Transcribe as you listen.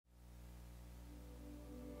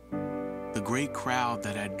The great crowd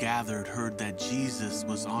that had gathered heard that Jesus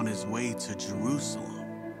was on his way to Jerusalem.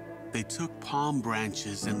 They took palm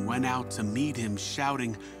branches and went out to meet him,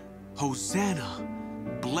 shouting, "Hosanna!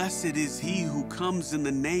 Blessed is he who comes in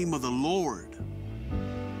the name of the Lord."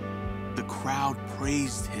 The crowd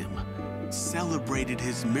praised him, celebrated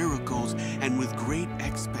his miracles, and with great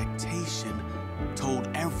expectation told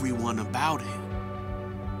everyone about him.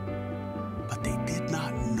 But they did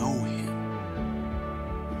not know him.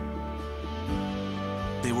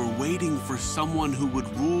 They were waiting for someone who would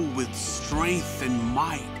rule with strength and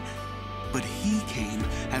might, but he came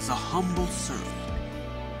as a humble servant.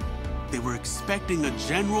 They were expecting a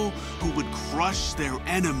general who would crush their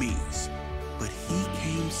enemies, but he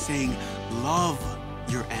came saying, "Love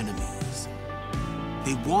your enemies."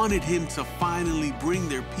 They wanted him to finally bring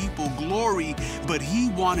their people glory, but he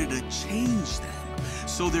wanted to change them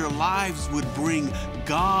so their lives would bring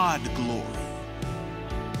God glory.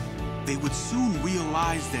 They would soon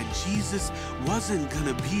realize that Jesus wasn't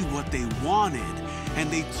gonna be what they wanted, and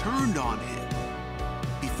they turned on him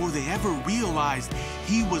before they ever realized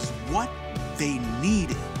he was what they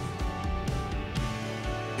needed.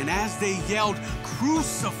 And as they yelled,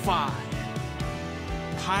 "Crucify!"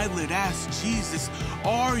 Pilate asked Jesus,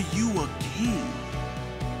 "Are you a king?"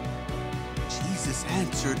 Jesus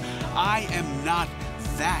answered, "I am not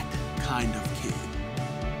that kind of king."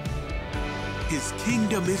 His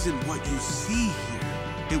kingdom isn't what you see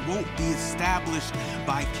here. It won't be established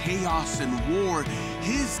by chaos and war.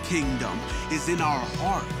 His kingdom is in our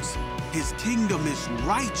hearts. His kingdom is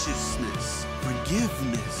righteousness,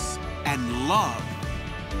 forgiveness, and love.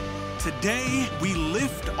 Today, we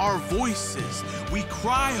lift our voices. We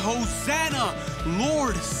cry, "Hosanna!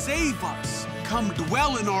 Lord, save us. Come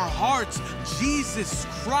dwell in our hearts, Jesus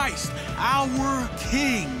Christ, our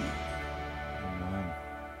King."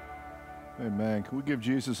 Amen. Can we give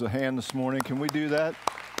Jesus a hand this morning? Can we do that?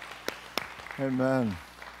 Amen.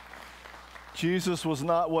 Jesus was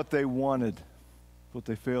not what they wanted, but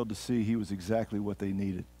they failed to see he was exactly what they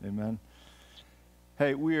needed. Amen.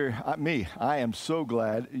 Hey, I am so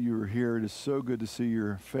glad you're here. It is so good to see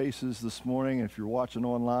your faces this morning. If you're watching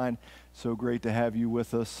online, so great to have you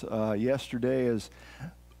with us. Yesterday, as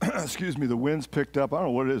the winds picked up, I don't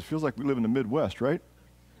know what it is. It feels like we live in the Midwest, right?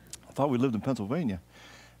 I thought we lived in Pennsylvania.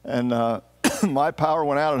 And my power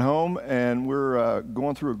went out at home, and we're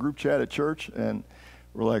going through a group chat at church, and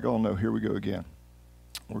we're like, "Oh no, here we go again.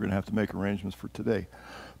 We're going to have to make arrangements for today."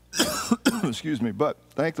 Excuse me. But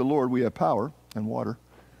thank the Lord we have power and water.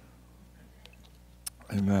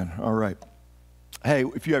 Amen. All right. Hey,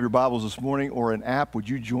 if you have your Bibles this morning or an app, would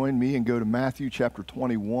you join me and go to Matthew chapter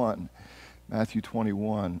 21? Matthew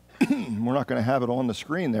 21. We're not going to have it on the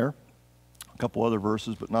screen there. A couple other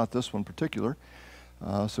verses, but not this one in particular.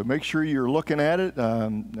 So make sure you're looking at it. I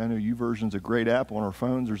know YouVersion's a great app on our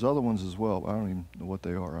phones. There's other ones as well. I don't even know what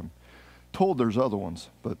they are. I'm told there's other ones.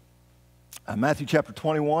 But Matthew chapter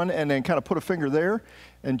 21, and then kind of put a finger there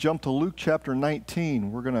and jump to Luke chapter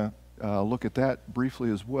 19. We're going to look at that briefly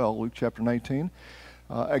as well, Luke chapter 19.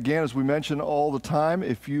 Again, as we mention all the time,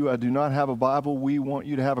 if you do not have a Bible, we want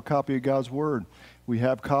you to have a copy of God's Word. We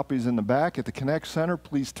have copies in the back at the Connect Center.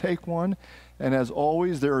 Please take one. And as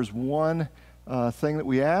always, there is one thing that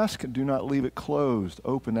we ask: do not leave it closed.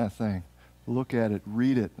 Open that thing. Look at it.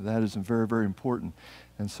 Read it. That is very, very important.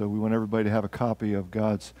 And so we want everybody to have a copy of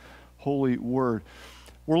God's holy word.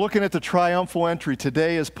 We're looking at the triumphal entry.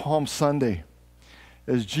 Today is Palm Sunday,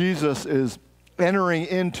 as Jesus is entering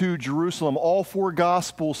into Jerusalem. All four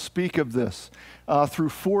Gospels speak of this through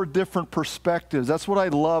four different perspectives. That's what I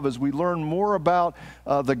love as we learn more about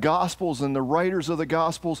the Gospels and the writers of the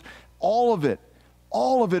Gospels. All of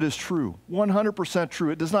it is true, 100% true.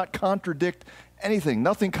 It does not contradict anything.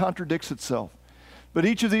 Nothing contradicts itself. But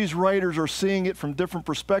each of these writers are seeing it from different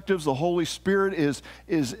perspectives. The Holy Spirit is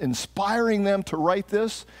inspiring them to write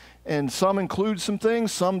this, and some include some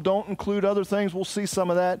things, some don't include other things. We'll see some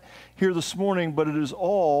of that here this morning, but it is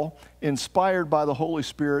all inspired by the Holy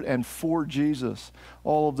Spirit and for Jesus.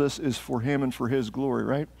 All of this is for Him and for His glory,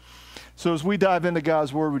 right? So as we dive into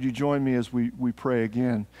God's Word, would you join me as we pray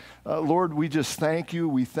again? Lord, we just thank you.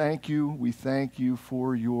 We thank you. We thank you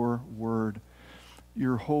for your Word,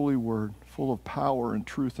 your holy Word, full of power and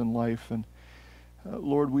truth and life. And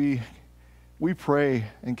Lord, we pray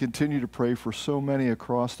and continue to pray for so many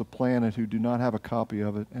across the planet who do not have a copy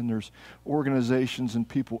of it. And there's organizations and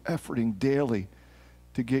people efforting daily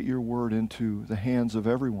to get your Word into the hands of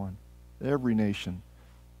everyone. Every nation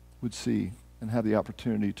would see and have the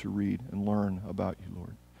opportunity to read and learn about you,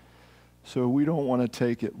 Lord. So we don't want to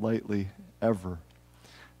take it lightly ever.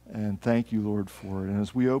 And thank you, Lord, for it. And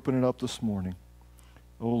as we open it up this morning,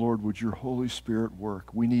 Oh, Lord, would your Holy Spirit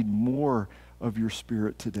work? We need more of your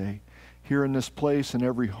Spirit today. Here in this place and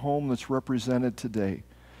every home that's represented today,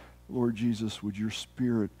 Lord Jesus, would your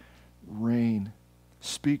Spirit reign?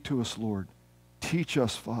 Speak to us, Lord. Teach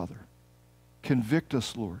us, Father. Convict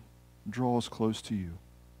us, Lord. Draw us close to you.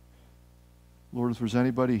 Lord, if there's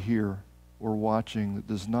anybody here or watching that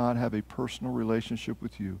does not have a personal relationship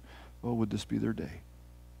with you, oh, would this be their day?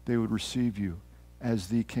 They would receive you as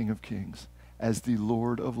the King of Kings, as the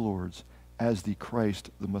Lord of Lords, as the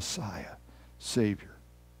Christ, the Messiah, Savior.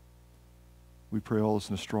 We pray all this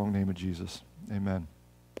in the strong name of Jesus. Amen.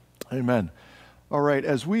 Amen. All right,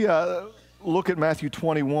 as we look at Matthew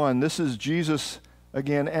 21, this is Jesus,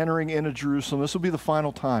 again, entering into Jerusalem. This will be the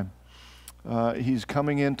final time. He's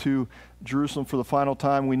coming into Jerusalem for the final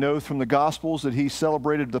time. We know from the Gospels that he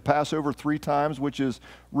celebrated the Passover 3 times, which is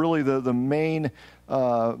really the main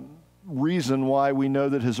reason why we know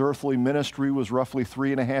that his earthly ministry was roughly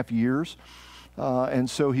 3.5 years. And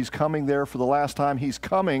so he's coming there for the last time. He's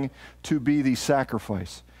coming to be the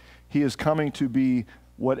sacrifice. He is coming to be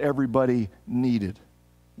what everybody needed,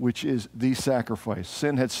 which is the sacrifice.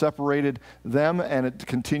 Sin had separated them, and it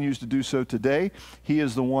continues to do so today. He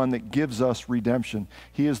is the one that gives us redemption.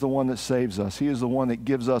 He is the one that saves us. He is the one that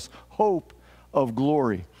gives us hope of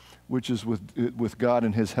glory, which is with God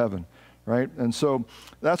in his heaven, right? And so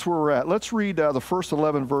that's where we're at. Let's read the first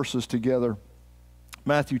 11 verses together.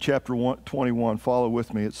 Matthew chapter 21, follow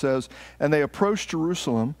with me. It says, "And they approached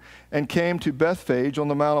Jerusalem and came to Bethphage on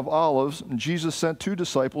the Mount of Olives. And Jesus sent 2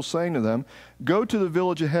 disciples, saying to them, 'Go to the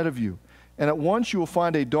village ahead of you, and at once you will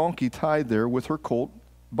find a donkey tied there with her colt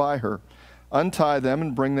by her. Untie them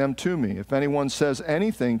and bring them to me. If anyone says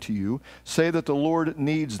anything to you, say that the Lord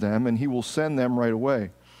needs them, and he will send them right away.'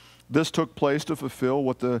 This took place to fulfill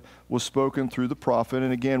what was spoken through the prophet."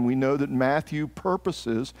 And again, we know that Matthew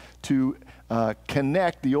purposes to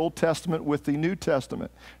connect the Old Testament with the New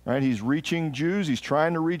Testament. Right? He's reaching Jews. He's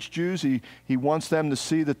trying to reach Jews. He wants them to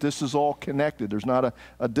see that this is all connected. There's not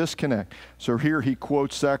a disconnect. So here he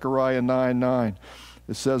quotes Zechariah 9:9.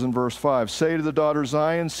 It says in verse 5, "Say to the daughter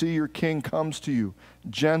Zion, see your king comes to you,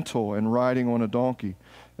 gentle and riding on a donkey,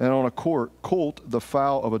 and on a colt, the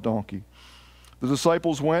foal of a donkey." The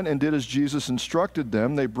disciples went and did as Jesus instructed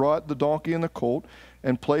them. They brought the donkey and the colt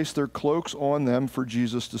and placed their cloaks on them for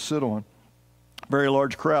Jesus to sit on. Very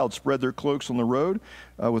large crowd spread their cloaks on the road,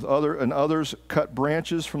 others cut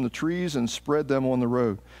branches from the trees and spread them on the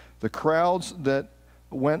road. The crowds that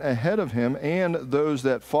went ahead of him and those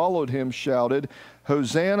that followed him shouted,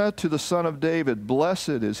 "Hosanna to the Son of David! Blessed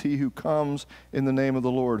is he who comes in the name of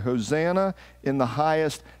the Lord! Hosanna in the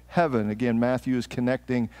highest heaven." Again, Matthew is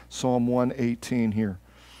connecting Psalm 118 here.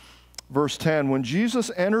 Verse 10, "When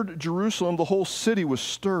Jesus entered Jerusalem, the whole city was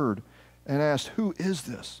stirred and asked, 'Who is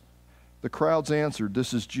this?' The crowds answered,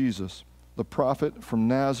 'This is Jesus, the prophet from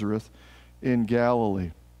Nazareth in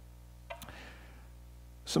Galilee.'"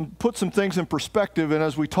 Put some things in perspective, and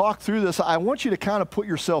as we talk through this, I want you to kind of put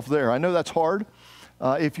yourself there. I know that's hard.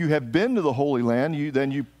 If you have been to the Holy Land,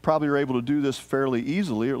 then you probably are able to do this fairly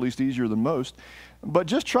easily, or at least easier than most. But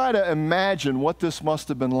just try to imagine what this must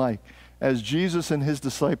have been like as Jesus and his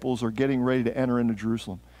disciples are getting ready to enter into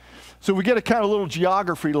Jerusalem. So we get a kind of little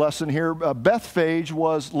geography lesson here. Bethphage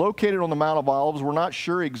was located on the Mount of Olives. We're not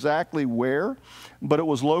sure exactly where, but it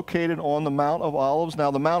was located on the Mount of Olives. Now,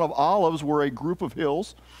 the Mount of Olives were a group of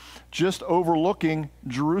hills just overlooking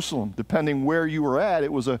Jerusalem. Depending where you were at,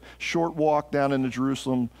 it was a short walk down into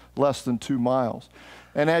Jerusalem, less than 2 miles.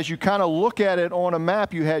 And as you kind of look at it on a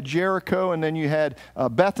map, you had Jericho, and then you had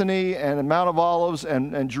Bethany and the Mount of Olives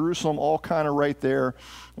and Jerusalem all kind of right there.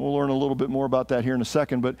 We'll learn a little bit more about that here in a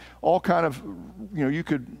second, but all kind of, you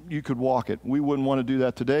could walk it. We wouldn't want to do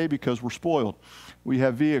that today because we're spoiled. We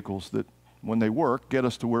have vehicles that, when they work, get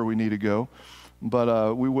us to where we need to go,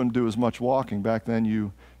 but we wouldn't do as much walking. Back then,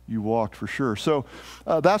 you walked for sure. So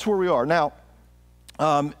that's where we are. Now,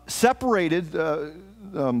 separated,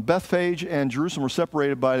 Bethphage and Jerusalem were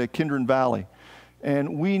separated by the Kidron Valley.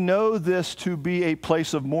 And we know this to be a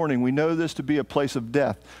place of mourning. We know this to be a place of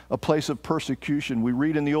death, a place of persecution. We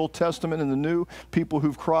read in the Old Testament and the New, people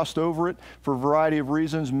who've crossed over it for a variety of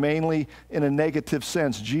reasons, mainly in a negative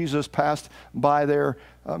sense. Jesus passed by there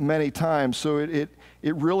many times. So it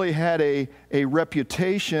really had a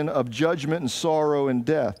reputation of judgment and sorrow and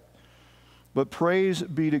death. But praise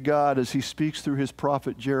be to God as he speaks through his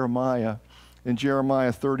prophet Jeremiah. In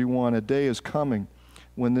Jeremiah 31, a day is coming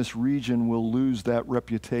when this region will lose that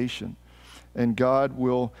reputation. And God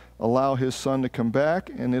will allow his son to come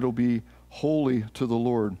back, and it'll be holy to the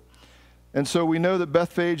Lord. And so we know that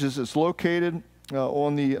Bethphage is located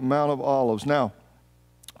on the Mount of Olives. Now,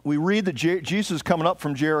 we read that Jesus is coming up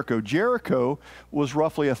from Jericho. Jericho was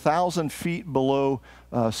roughly 1,000 feet below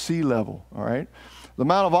sea level, all right? The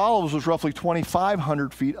Mount of Olives was roughly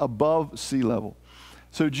 2,500 feet above sea level.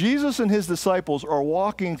 So Jesus and his disciples are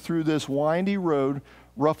walking through this windy road,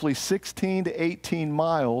 roughly 16 to 18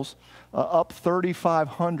 miles, up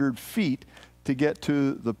 3,500 feet to get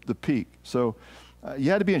to the peak. So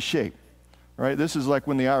you had to be in shape, right? This is like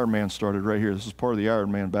when the Ironman started right here. This is part of the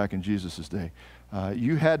Ironman back in Jesus' day.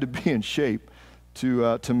 You had to be in shape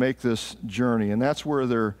to make this journey, and that's where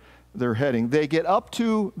they're heading. They get up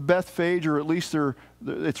to Bethphage, or at least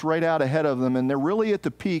it's right out ahead of them, and they're really at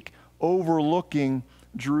the peak overlooking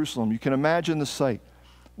Jerusalem. You can imagine the sight.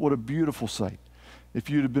 What a beautiful sight. If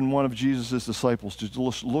you'd have been one of Jesus' disciples, to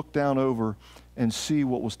just look down over and see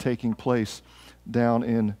what was taking place down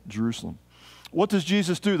in Jerusalem. What does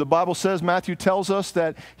Jesus do? The Bible says, Matthew tells us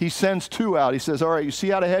that he sends two out. He says, all right, you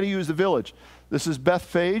see out ahead of you is the village. This is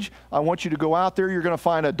Bethphage. I want you to go out there. You're going to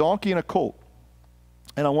find a donkey and a colt.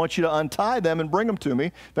 And I want you to untie them and bring them to me.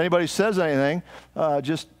 If anybody says anything,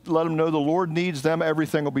 just let them know the Lord needs them.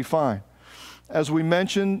 Everything will be fine. As we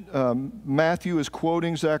mentioned, Matthew is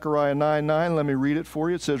quoting Zechariah 9:9. Let me read it for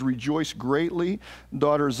you. It says, "Rejoice greatly,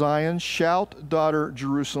 daughter Zion. Shout, daughter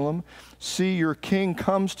Jerusalem. See, your king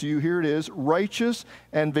comes to you." Here it is, "righteous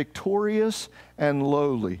and victorious and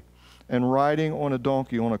lowly, and riding on a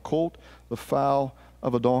donkey, on a colt, the foal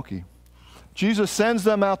of a donkey." Jesus sends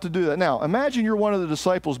them out to do that. Now, imagine you're one of the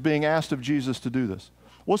disciples being asked of Jesus to do this.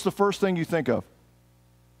 What's the first thing you think of?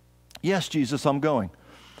 Yes, Jesus, I'm going.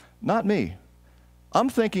 Not me. I'm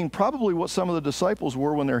thinking probably what some of the disciples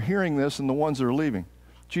were when they're hearing this and the ones that are leaving.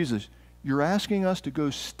 Jesus, you're asking us to go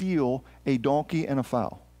steal a donkey and a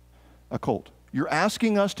foal, a colt. You're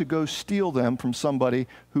asking us to go steal them from somebody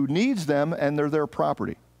who needs them and they're their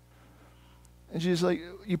property. And Jesus, like,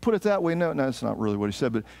 you put it that way? No, that's not really what he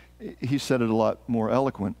said, but he said it a lot more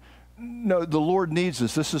eloquent. No, the Lord needs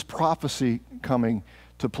this. This is prophecy coming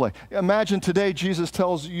to play. Imagine today Jesus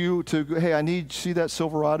tells you to, hey, see that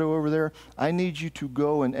Silverado over there? I need you to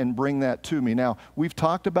go and bring that to me. Now, we've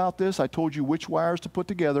talked about this. I told you which wires to put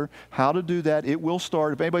together, how to do that. It will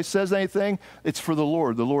start. If anybody says anything, it's for the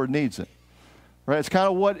Lord. The Lord needs it. Right? It's kind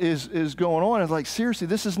of what is going on. It's like, seriously,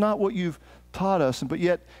 this is not what you've taught us. But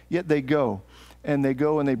yet they go. And they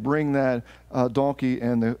go and they bring that donkey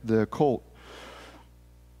and the colt.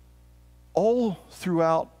 All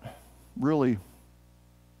throughout, really,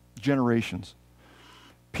 generations,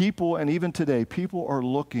 people, and even today, people are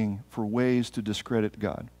looking for ways to discredit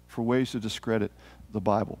God, for ways to discredit the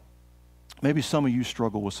Bible. Maybe some of you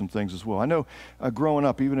struggle with some things as well. I know growing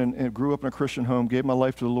up, grew up in a Christian home, gave my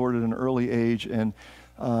life to the Lord at an early age, and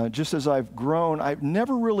just as I've grown, I've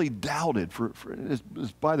never really doubted,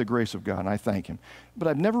 it's by the grace of God, and I thank him, but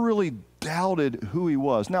I've never really doubted who he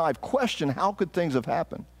was. Now, I've questioned how could things have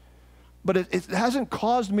happened, but it hasn't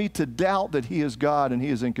caused me to doubt that he is God and he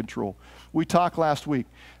is in control. We talked last week.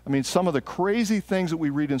 I mean, some of the crazy things that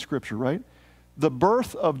we read in Scripture, right? The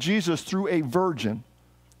birth of Jesus through a virgin.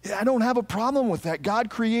 I don't have a problem with that.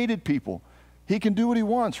 God created people. He can do what he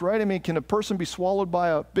wants, right? I mean, can a person be swallowed by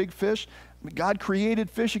a big fish? I mean, God created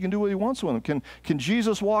fish. He can do what he wants with them. Can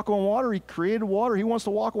Jesus walk on water? He created water. He wants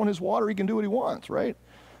to walk on his water. He can do what he wants, right?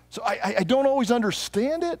 So I don't always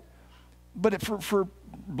understand it, but for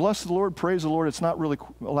bless the Lord, praise the Lord, it's not really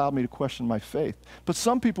allowed me to question my faith. But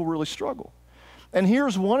some people really struggle. And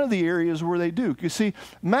here's one of the areas where they do. You see,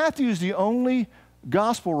 Matthew's the only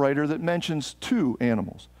gospel writer that mentions two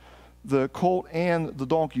animals, the colt and the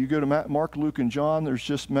donkey. You go to Mark, Luke, and John, there's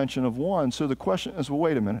just mention of one. So the question is, well,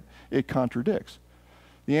 wait a minute, it contradicts.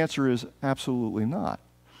 The answer is absolutely not.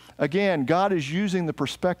 Again, God is using the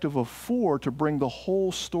perspective of four to bring the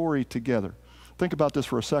whole story together. Think about this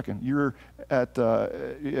for a second. You're at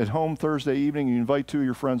home Thursday evening, you invite two of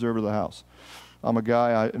your friends over to the house. I'm a guy,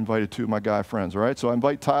 I invited two of my guy friends, all right? So I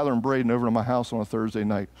invite Tyler and Braden over to my house on a Thursday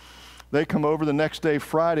night. They come over the next day,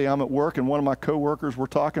 Friday, I'm at work, and one of my coworkers, we're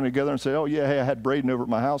talking together and say, oh yeah, hey, I had Braden over at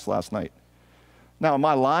my house last night. Now, am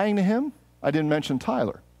I lying to him? I didn't mention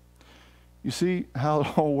Tyler. You see how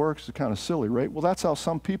it all works? It's kind of silly, right? Well, that's how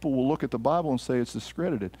some people will look at the Bible and say it's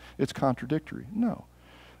discredited. It's contradictory. No.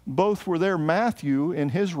 Both were there. Matthew, in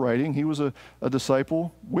his writing, he was a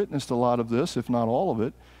disciple, witnessed a lot of this, if not all of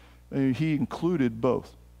it. He included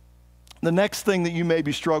both. The next thing that you may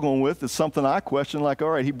be struggling with is something I question, like, all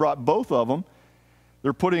right, he brought both of them.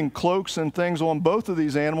 They're putting cloaks and things on both of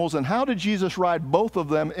these animals, and how did Jesus ride both of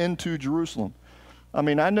them into Jerusalem? I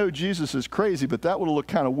mean, I know Jesus is crazy, but that would have looked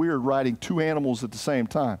kind of weird riding two animals at the same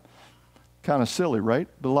time. Kind of silly, right?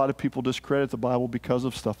 But a lot of people discredit the Bible because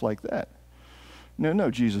of stuff like that.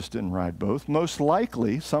 No, Jesus didn't ride both. Most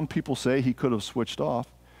likely, some people say he could have switched off.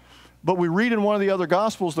 But we read in one of the other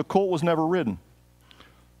Gospels, the colt was never ridden.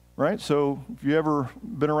 Right? So if you ever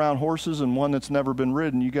been around horses and one that's never been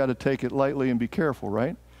ridden, you got to take it lightly and be careful,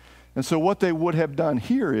 right? And so what they would have done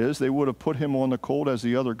here is they would have put him on the colt as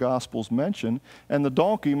the other Gospels mention, and the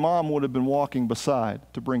donkey, Mom, would have been walking beside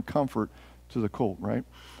to bring comfort to the colt, right?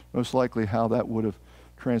 Most likely how that would have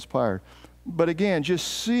transpired. But again, just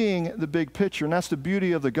seeing the big picture, and that's the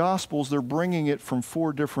beauty of the Gospels, they're bringing it from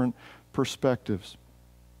 4 different perspectives.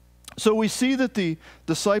 So we see that the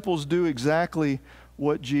disciples do exactly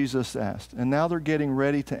what Jesus asked, and now they're getting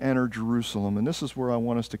ready to enter Jerusalem, and this is where I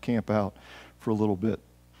want us to camp out for a little bit.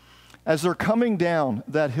 As they're coming down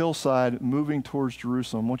that hillside, moving towards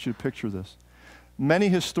Jerusalem, I want you to picture this. Many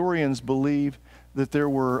historians believe that there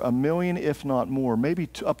were 1 million, if not more, maybe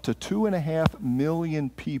up to 2.5 million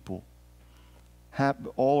people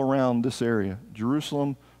all around this area.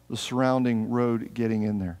 Jerusalem, the surrounding road getting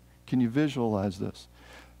in there. Can you visualize this?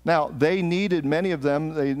 Now, they needed, many of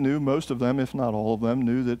them, they knew, most of them, if not all of them,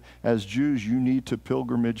 knew that as Jews you need to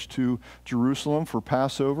pilgrimage to Jerusalem for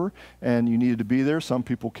Passover, and you needed to be there. Some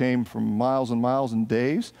people came from miles and miles and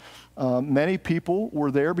days. Many people were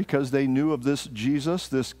there because they knew of this Jesus,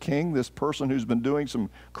 this king, this person who's been doing some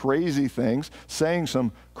crazy things, saying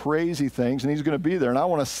some crazy things, and he's going to be there, and I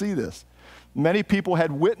want to see this. Many people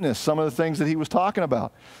had witnessed some of the things that he was talking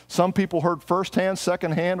about. Some people heard firsthand,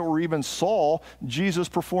 secondhand, or even saw Jesus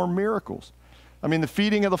perform miracles. I mean, the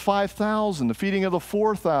feeding of the 5,000, the feeding of the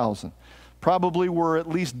 4,000, probably were at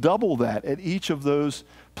least double that at each of those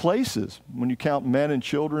places when you count men and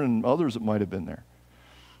children and others that might have been there.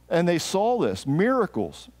 And they saw this,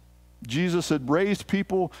 miracles. Jesus had raised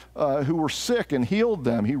people who were sick and healed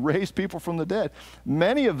them. He raised people from the dead.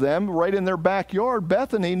 Many of them, right in their backyard,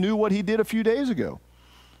 Bethany, knew what he did a few days ago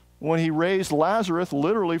when he raised Lazarus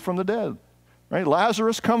literally from the dead. Right?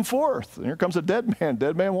 Lazarus, come forth. And here comes a dead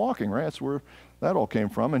man walking, right? That's where that all came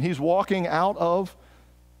from. And he's walking out of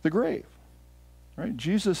the grave. Right?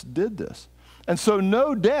 Jesus did this. And so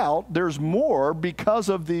no doubt there's more because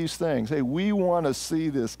of these things. Hey, we want to see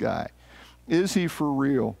this guy. Is he for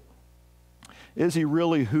real? Is he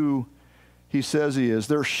really who he says he is?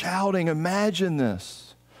 They're shouting, imagine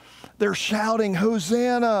this. They're shouting,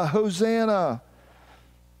 Hosanna, Hosanna,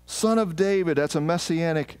 Son of David. That's a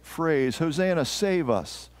messianic phrase. Hosanna, save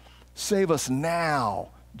us. Save us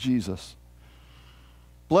now, Jesus.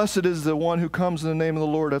 Blessed is the one who comes in the name of the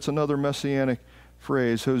Lord. That's another messianic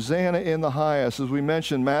phrase. Hosanna in the highest. As we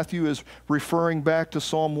mentioned, Matthew is referring back to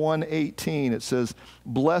Psalm 118. It says,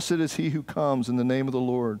 blessed is he who comes in the name of the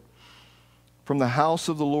Lord. From the house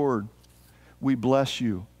of the Lord, we bless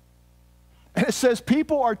you. And it says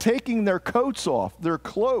people are taking their coats off, their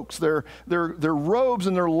cloaks, their robes,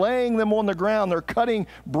 and they're laying them on the ground. They're cutting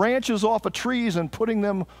branches off of trees and putting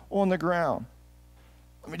them on the ground.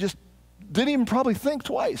 I mean, just didn't even probably think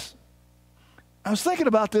twice. I was thinking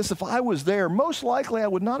about this. If I was there, most likely I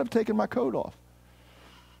would not have taken my coat off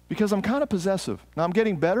because I'm kind of possessive. Now, I'm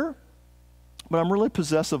getting better, but I'm really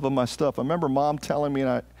possessive of my stuff. I remember Mom telling me,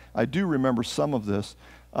 and I do remember some of this.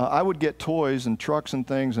 I would get toys and trucks and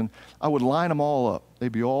things, and I would line them all up.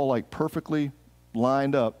 They'd be all like perfectly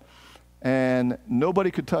lined up, and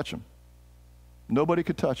nobody could touch them. Nobody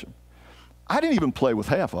could touch them. I didn't even play with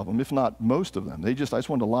half of them, if not most of them. I just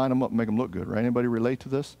wanted to line them up and make them look good, right? Anybody relate to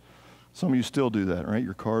this? Some of you still do that, right?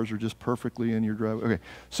 Your cars are just perfectly in your driveway. Okay,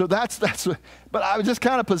 so that's but I was just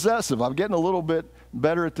kind of possessive. I'm getting a little bit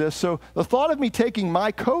better at this. So the thought of me taking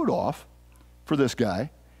my coat off for this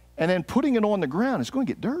guy and then putting it on the ground, it's going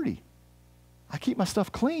to get dirty. I keep my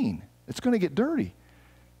stuff clean. It's going to get dirty.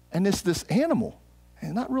 And this animal,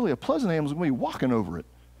 and not really a pleasant animal, is going to be walking over it.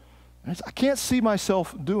 I can't see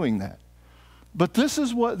myself doing that. But these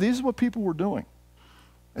is what people were doing.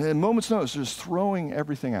 And at a moment's notice, just throwing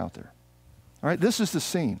everything out there. All right, this is the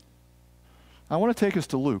scene. I want to take us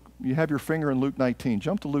to Luke. You have your finger in Luke 19.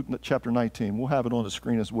 Jump to Luke chapter 19. We'll have it on the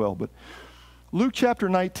screen as well. But Luke chapter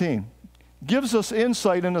 19 gives us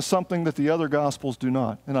insight into something that the other Gospels do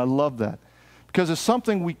not. And I love that because it's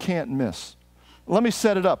something we can't miss. Let me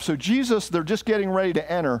set it up. So Jesus, they're just getting ready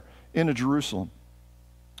to enter into Jerusalem,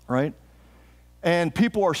 right? And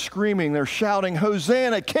people are screaming, they're shouting,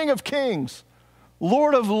 Hosanna, King of Kings,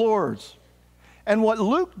 Lord of Lords. And what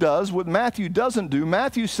Luke does, what Matthew doesn't do,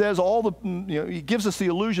 Matthew says he gives us the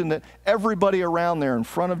illusion that everybody around there in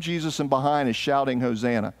front of Jesus and behind is shouting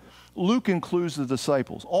Hosanna. Luke includes the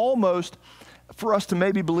disciples, almost for us to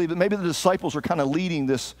maybe believe that maybe the disciples are kind of leading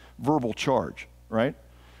this verbal charge, right?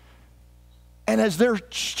 And as they're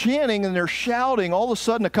chanting and they're shouting, all of a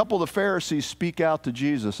sudden a couple of the Pharisees speak out to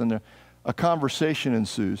Jesus and they're, A conversation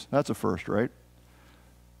ensues. That's a first, right?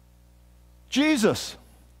 Jesus,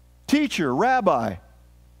 teacher, rabbi,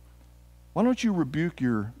 why don't you rebuke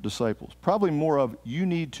your disciples? Probably more of, you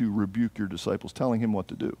need to rebuke your disciples, telling him what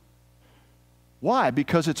to do. Why?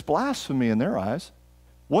 Because it's blasphemy in their eyes.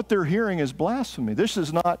 What they're hearing is blasphemy. This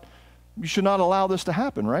is not, you should not allow this to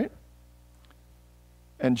happen, right?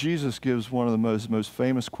 And Jesus gives one of the most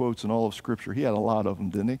famous quotes in all of Scripture. He had a lot of them,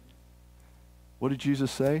 didn't he? What did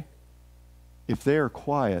Jesus say? If they are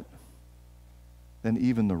quiet, then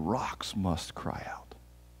even the rocks must cry out.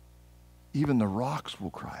 Even the rocks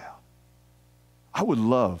will cry out. I would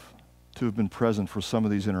love to have been present for some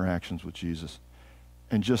of these interactions with Jesus.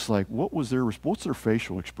 And just like, what's their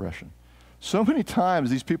facial expression? So many times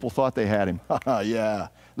these people thought they had him. Yeah.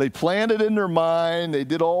 They planned it in their mind. They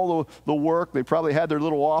did all the work. They probably had their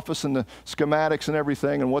little office and the schematics and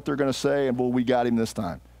everything and what they're going to say, and, well, we got him this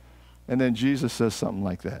time. And then Jesus says something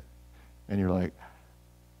like that. And you're like,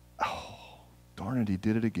 oh, darn it, he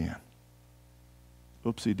did it again.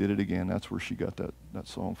 Oops, he did it again. That's where she got that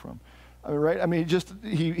song from. I mean, right? I mean,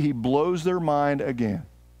 he blows their mind again.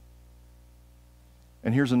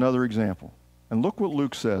 And here's another example. And look what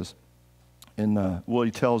Luke says.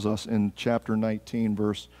 He tells us in chapter 19,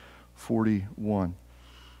 verse 41.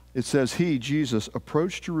 It says, he, Jesus,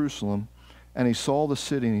 approached Jerusalem, and he saw the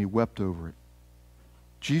city, and he wept over it.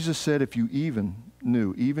 Jesus said, if you even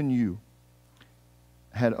you,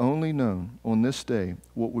 had only known on this day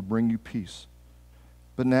what would bring you peace.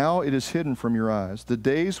 But now it is hidden from your eyes. The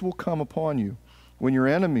days will come upon you when your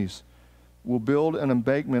enemies will build an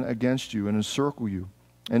embankment against you and encircle you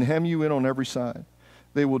and hem you in on every side.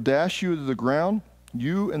 They will dash you to the ground,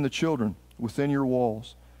 you and the children within your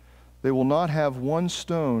walls. They will not have one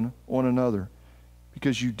stone on another,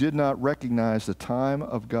 because you did not recognize the time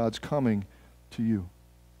of God's coming to you.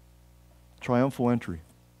 Triumphal entry,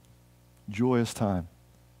 joyous time.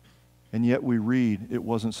 And yet we read it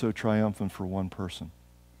wasn't so triumphant for one person,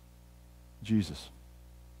 Jesus.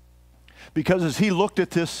 Because as he looked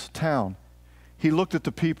at this town, he looked at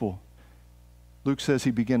the people, Luke says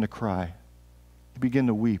he began to cry. He began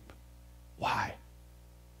to weep. Why?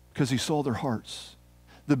 Because he saw their hearts.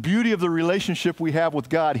 The beauty of the relationship we have with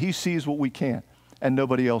God, he sees what we can't, and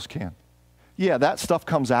nobody else can. Yeah, that stuff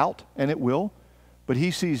comes out, and it will, but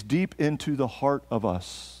he sees deep into the heart of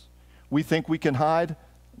us. We think we can hide,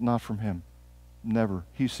 not from him. Never.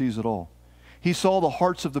 He sees it all. He saw the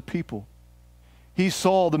hearts of the people. He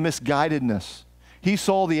saw the misguidedness. He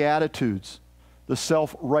saw the attitudes, the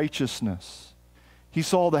self-righteousness. He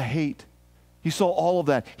saw the hate. He saw all of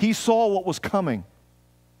that. He saw what was coming.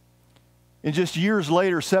 And just years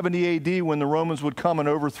later, 70 AD, when the Romans would come and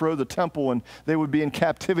overthrow the temple and they would be in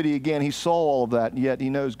captivity again, he saw all of that, and yet he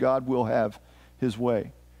knows God will have his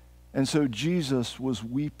way. And so Jesus was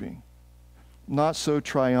weeping, not so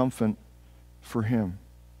triumphant for him.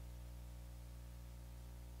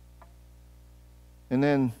 And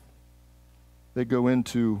then they go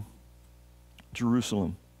into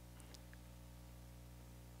Jerusalem.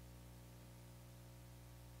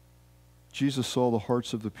 Jesus saw the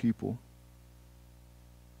hearts of the people,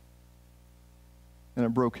 and it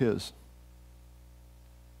broke his.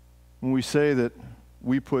 When we say that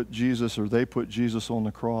we put Jesus, or they put Jesus on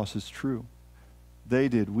the cross, it's true. They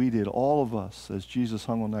did, we did, all of us, as Jesus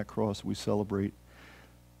hung on that cross, we celebrate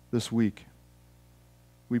this week.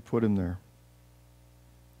 We put him there.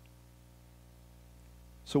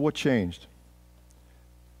 So what changed?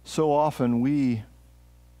 So often we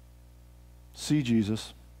see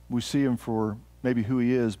Jesus, we see him for maybe who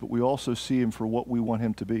he is, but we also see him for what we want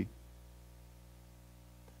him to be.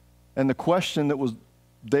 And the question that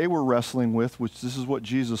they were wrestling with, which this is what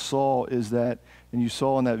Jesus saw, is that, and you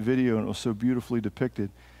saw in that video, and it was so beautifully depicted,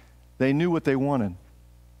 they knew what they wanted.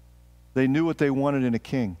 They knew what they wanted in a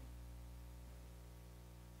king,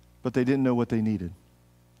 but they didn't know what they needed.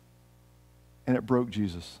 And it broke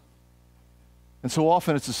Jesus. And so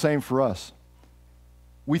often it's the same for us.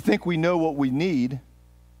 We think we know what we need,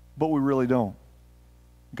 but we really don't.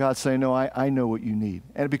 God's saying, no, I know what you need.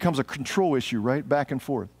 And it becomes a control issue, right? Back and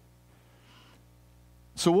forth.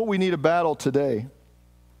 So what we need to battle today,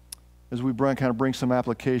 as we kind of bring some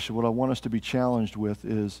application, what I want us to be challenged with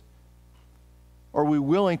is, are we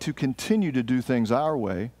willing to continue to do things our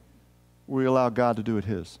way, or we allow God to do it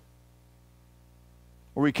his?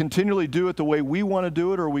 Are we continually do it the way we want to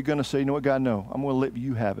do it, or are we going to say, you know what, God, no, I'm going to let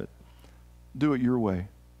you have it. Do it your way.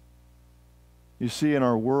 You see, in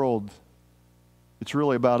our world, it's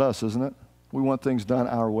really about us, isn't it? We want things done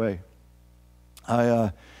our way.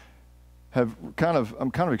 I'm kind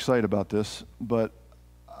of excited about this, but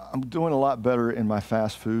I'm doing a lot better in my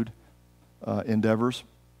fast food endeavors.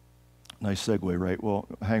 Nice segue, right? Well,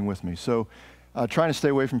 hang with me. So trying to stay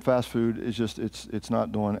away from fast food is just, it's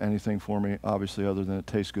not doing anything for me, obviously, other than it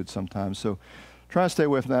tastes good sometimes. So trying to stay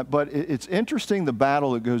away from that. But it's interesting, the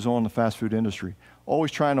battle that goes on in the fast food industry.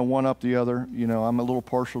 Always trying to one up the other. You know, I'm a little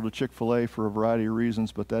partial to Chick-fil-A for a variety of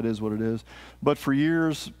reasons, but that is what it is. But for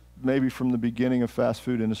years, maybe from the beginning of fast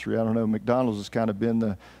food industry, I don't know, McDonald's has kind of been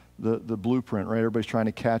the blueprint, right? Everybody's trying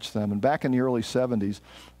to catch them. And back in the early 70s,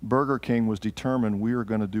 Burger King was determined we are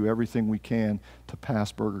going to do everything we can to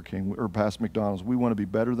pass Burger King or pass McDonald's. We want to be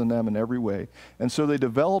better than them in every way. And so they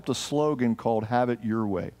developed a slogan called "Have It Your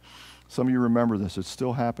Way." Some of you remember this. It's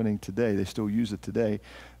still happening today. They still use it today.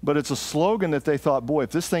 But it's a slogan that they thought, boy,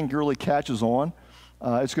 if this thing really catches on,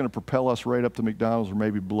 it's going to propel us right up to McDonald's or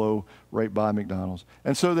maybe blow right by McDonald's.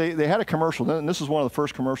 And so they had a commercial, and this is one of the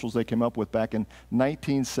first commercials they came up with back in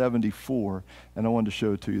 1974, and I wanted to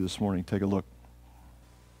show it to you this morning. Take a look.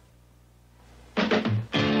 Have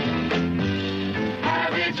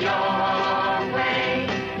it your way,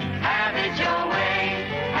 have it your way,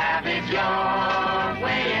 have it your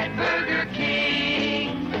way at Burger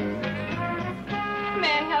King. May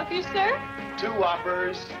I help you, sir? 2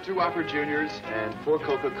 Whoppers, 2 Whopper Juniors, and 4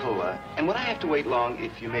 Coca-Cola. And would I have to wait long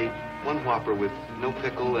if you made 1 Whopper with no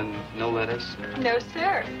pickle and no lettuce? No,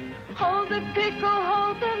 sir. Hold the pickle,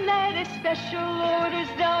 hold the lettuce. Special orders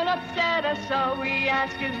don't upset us. All we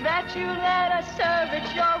ask is that you let us serve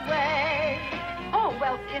it your way. Oh,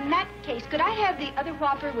 well, in that case, could I have the other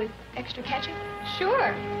Whopper with extra ketchup?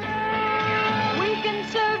 Sure. We can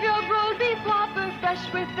serve your rolled beef Whopper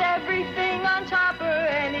fresh with everything on topper.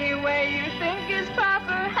 Any way you think is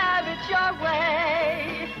proper, have it your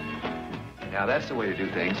way. Now that's the way to do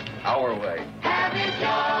things, our way. Have it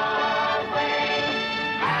your way.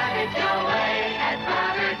 Have it your way at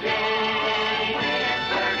Burger King. At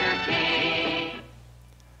Burger King.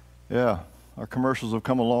 Yeah, our commercials have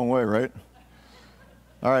come a long way, right?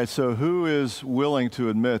 All right, so who is willing to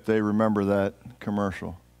admit they remember that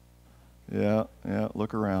commercial? Yeah,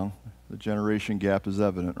 look around. The generation gap is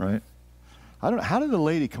evident, right? I don't know, how did the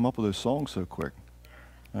lady come up with those songs so quick?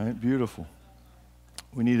 All right, beautiful.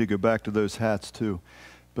 We need to go back to those hats too.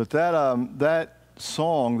 But that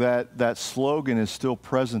song, that slogan is still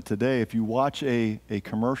present today. If you watch a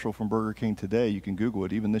commercial from Burger King today, you can Google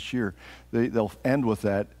it, even this year, they'll end with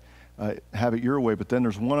that, have it your way. But then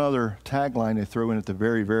there's one other tagline they throw in at the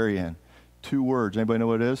very, very end. 2 words. Anybody know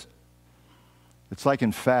what it is? It's like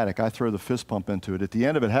emphatic. I throw the fist pump into it. At the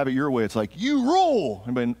end of it, have it your way. It's like, you rule.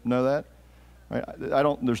 Anybody know that? Right?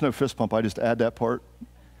 There's no fist pump. I just add that part.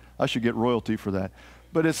 I should get royalty for that.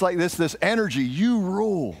 But it's like this energy. You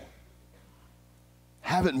rule.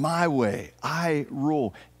 Have it my way. I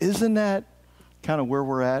rule. Isn't that kind of where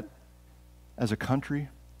we're at as a country,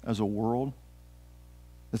 as a world?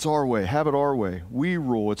 It's our way. Have it our way. We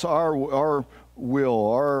rule. It's our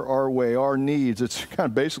will, our way, our needs. It's kind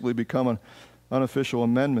of basically become an unofficial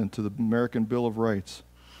amendment to the American Bill of Rights.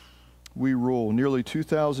 We rule. Nearly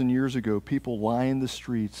 2,000 years ago, people lined the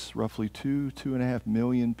streets, roughly 2.5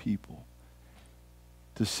 million people,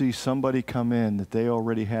 to see somebody come in that they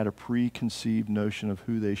already had a preconceived notion of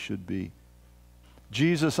who they should be.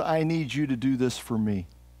 Jesus, I need you to do this for me.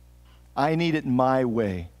 I need it my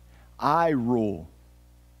way. I rule.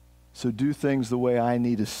 So do things the way I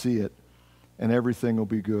need to see it, and everything will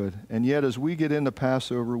be good. And yet, as we get into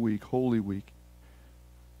Passover week, Holy Week,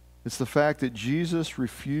 it's the fact that Jesus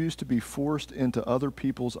refused to be forced into other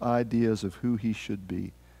people's ideas of who he should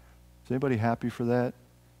be. Is anybody happy for that?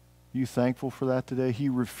 Are you thankful for that today? He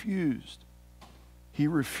refused. He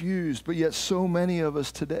refused, but yet so many of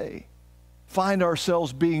us today find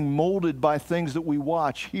ourselves being molded by things that we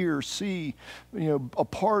watch, hear, see, a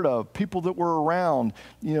part of, people that we're around,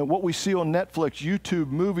 what we see on Netflix, YouTube,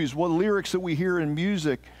 movies, what lyrics that we hear in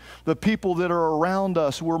music, the people that are around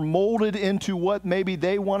us. We're molded into what maybe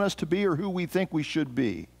they want us to be or who we think we should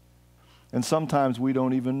be. And sometimes we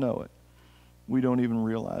don't even know it. We don't even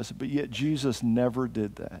realize it. But yet Jesus never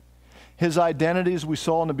did that. His identity, as we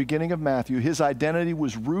saw in the beginning of Matthew, his identity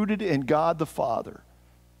was rooted in God the Father.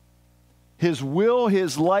 His will,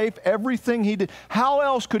 his life, everything he did. How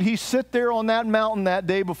else could he sit there on that mountain that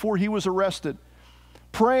day before he was arrested,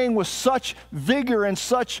 praying with such vigor and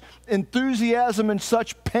such enthusiasm and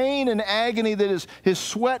such pain and agony that his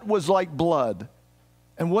sweat was like blood?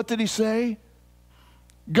 And what did he say?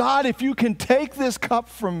 God, if you can take this cup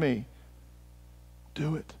from me,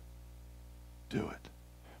 do it. Do it.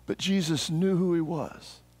 But Jesus knew who he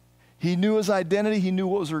was. He knew his identity. He knew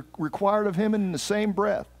what was required of him, and in the same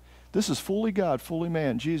breath, this is fully God, fully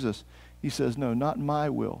man. Jesus, he says, no, not my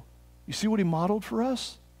will. You see what he modeled for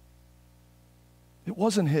us? It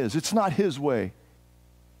wasn't his. It's not his way.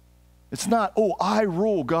 It's not, oh, I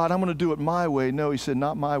rule, God, I'm going to do it my way. No, he said,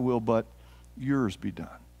 not my will, but yours be done.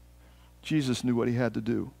 Jesus knew what he had to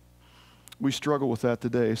do. We struggle with that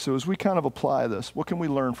today. So as we kind of apply this, what can we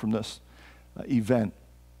learn from this event?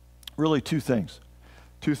 Really two things.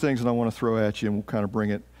 Two things that I want to throw at you, and we'll kind of bring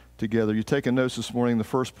it together. You taking notes this morning. The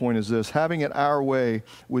first point is this: having it our way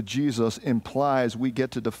with Jesus implies we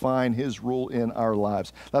get to define his rule in our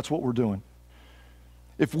lives. That's what we're doing.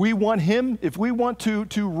 If we want him, if we want to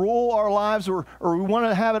rule our lives, or we want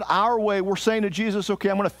to have it our way, we're saying to Jesus, okay,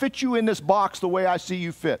 I'm going to fit you in this box the way I see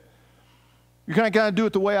you fit. You're kind of got to do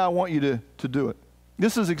it the way I want you to do it.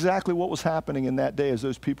 This is exactly what was happening in that day as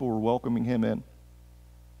those people were welcoming him in.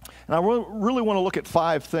 And I really want to look at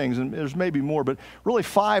 5 things, and there's maybe more, but really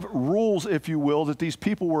 5 rules, if you will, that these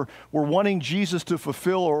people were wanting Jesus to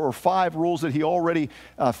fulfill, or 5 rules that he already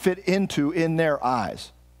fit into in their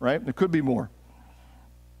eyes, right? There could be more.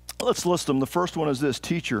 Let's list them. The first one is this: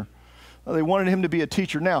 teacher. They wanted him to be a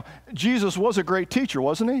teacher. Now, Jesus was a great teacher,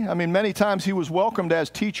 wasn't he? I mean, many times he was welcomed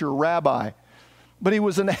as teacher, rabbi, but he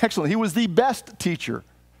was he was the best teacher.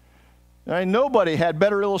 Nobody had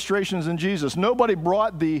better illustrations than Jesus. Nobody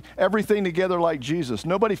brought everything together like Jesus.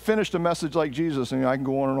 Nobody finished a message like Jesus, and I can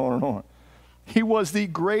go on and on and on. He was the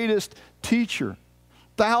greatest teacher.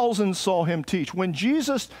 Thousands saw him teach. When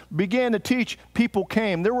Jesus began to teach, people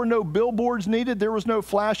came. There were no billboards needed. There was no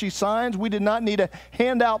flashy signs. We did not need to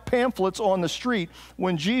hand out pamphlets on the street.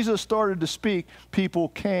 When Jesus started to speak, people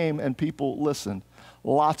came and people listened.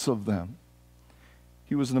 Lots of them.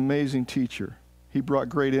 He was an amazing teacher. He brought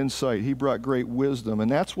great insight. He brought great wisdom.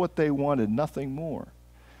 And that's what they wanted, nothing more.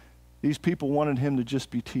 These people wanted him to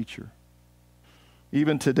just be teacher.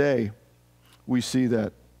 Even today, we see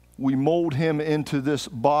that. We mold him into this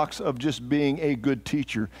box of just being a good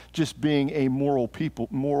teacher, just being a moral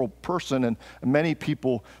person. And many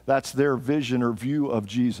people, that's their vision or view of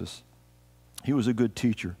Jesus. He was a good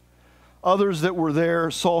teacher. Others that were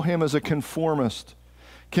there saw him as a conformist,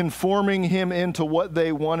 conforming him into what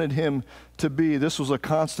they wanted him to be. This was a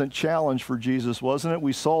constant challenge for Jesus, wasn't it?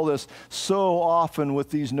 We saw this so often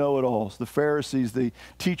with these know-it-alls, the Pharisees, the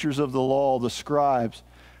teachers of the law, the scribes,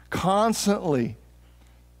 constantly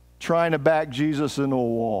trying to back Jesus into a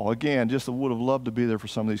wall. Again, just would have loved to be there for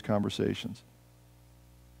some of these conversations.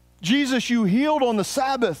 Jesus, you healed on the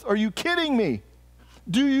Sabbath. Are you kidding me?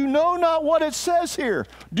 Do you know not what it says here?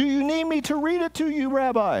 Do you need me to read it to you,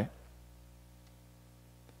 Rabbi?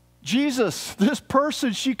 Jesus, this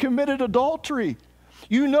person, she committed adultery.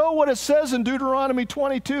 You know what it says in Deuteronomy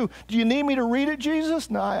 22. Do you need me to read it,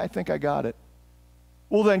 Jesus? No, I think I got it.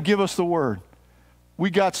 Well, then give us the word. We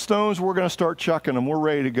got stones, we're going to start chucking them. We're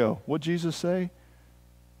ready to go. What'd Jesus say?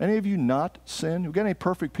 Any of you not sin? We got any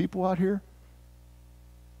perfect people out here?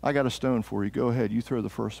 I got a stone for you. Go ahead. You throw the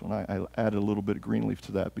first one. I added a little bit of green leaf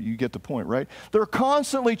to that, but you get the point, right? They're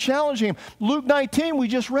constantly challenging him. Luke 19, we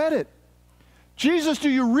just read it. Jesus, do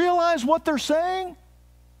you realize what they're saying?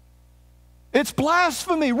 It's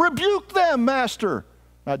blasphemy. Rebuke them, Master.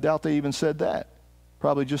 I doubt they even said that.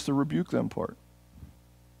 Probably just the rebuke them part.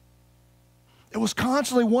 It was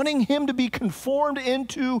constantly wanting him to be conformed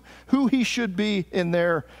into who he should be in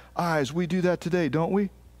their eyes. We do that today, don't we?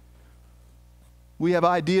 We have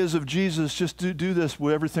ideas of Jesus. Just do this,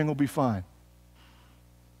 everything will be fine.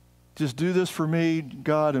 Just do this for me,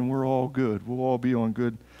 God, and we're all good. We'll all be on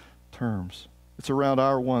good terms. It's around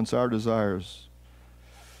our wants, our desires.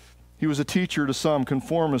 He was a teacher to some,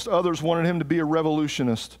 conformist. Others wanted him to be a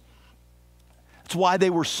revolutionist. That's why they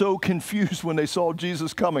were so confused when they saw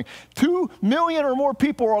Jesus coming. 2 million or more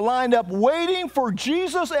people are lined up waiting for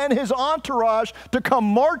Jesus and his entourage to come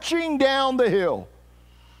marching down the hill.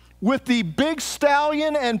 With the big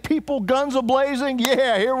stallion and people guns a-blazing.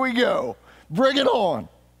 Yeah, here we go. Bring it on.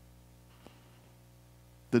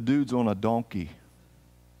 The dude's on a donkey.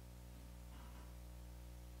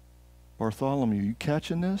 Bartholomew, you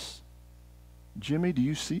catching this? Jimmy, do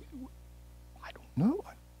you see? I don't know.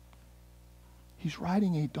 He's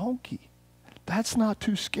riding a donkey. That's not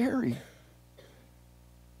too scary.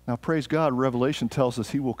 Now, praise God, Revelation tells us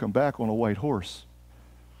he will come back on a white horse.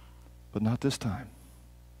 But not this time.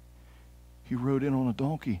 He rode in on a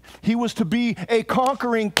donkey. He was to be a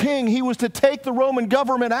conquering king. He was to take the Roman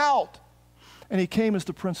government out. And he came as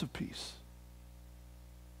the Prince of Peace,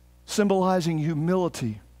 symbolizing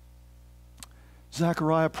humility.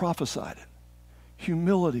 Zechariah prophesied it.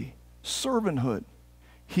 Humility, servanthood.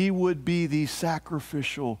 He would be the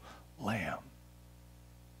sacrificial lamb.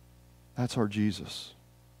 That's our Jesus.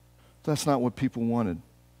 That's not what people wanted.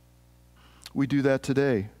 We do that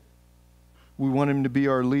today. We want him to be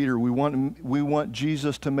our leader. We want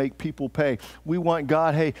Jesus to make people pay. We want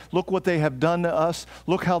God, hey, look what they have done to us.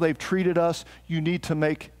 Look how they've treated us. You need to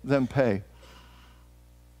make them pay.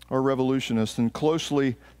 Our revolutionists. And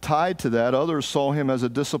closely tied to that, others saw him as a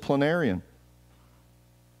disciplinarian.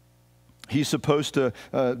 He's supposed to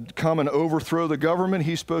come and overthrow the government.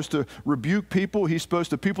 He's supposed to rebuke people. He's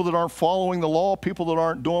supposed to, people that aren't following the law, people that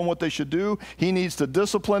aren't doing what they should do, he needs to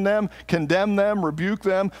discipline them, condemn them, rebuke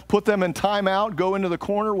them, put them in timeout, go into the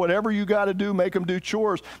corner, whatever you got to do, make them do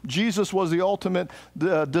chores. Jesus was the ultimate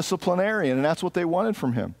disciplinarian, and that's what they wanted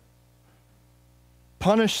from him.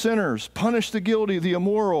 Punish sinners, punish the guilty, the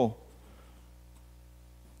immoral.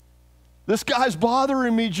 This guy's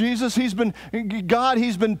bothering me, Jesus. He's been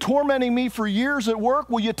tormenting me for years at work.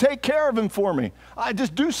 Will you take care of him for me? I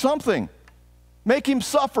just do something. Make him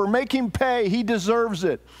suffer. Make him pay. He deserves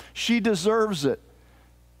it. She deserves it.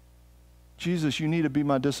 Jesus, you need to be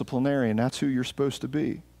my disciplinarian. That's who you're supposed to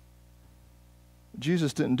be.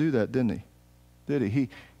 Jesus didn't do that, didn't he? Did he?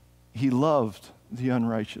 He loved the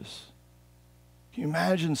unrighteous. Can you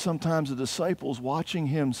imagine sometimes the disciples watching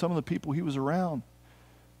him, some of the people he was around?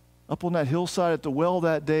 Up on that hillside at the well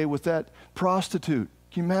that day with that prostitute.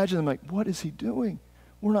 Can you imagine them like, what is he doing?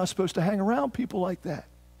 We're not supposed to hang around people like that.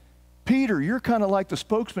 Peter, you're kind of like the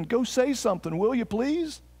spokesman. Go say something, will you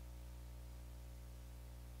please?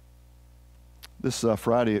 This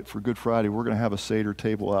Friday, for Good Friday, we're going to have a Seder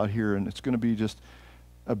table out here, and it's going to be just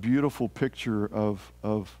a beautiful picture of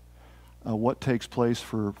what takes place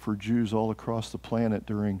for Jews all across the planet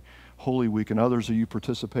during Holy Week, and others of you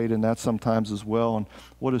participate in that sometimes as well. And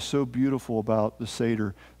what is so beautiful about the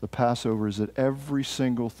Seder, the Passover, is that every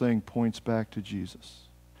single thing points back to Jesus.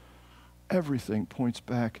 Everything points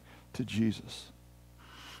back to Jesus.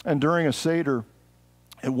 And during a Seder,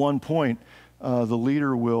 at one point, the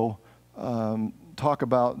leader will talk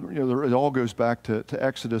about, it all goes back to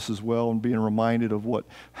Exodus as well, and being reminded of what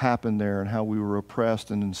happened there and how we were oppressed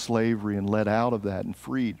and in slavery and let out of that and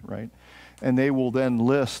freed, right? And they will then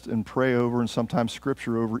list and pray over, and sometimes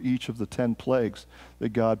scripture over, each of the 10 plagues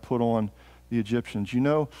that God put on the Egyptians. You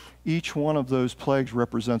know, each one of those plagues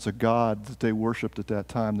represents a god that they worshiped at that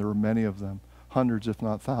time. There were many of them, hundreds if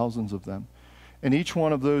not thousands of them. And each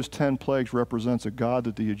one of those 10 plagues represents a god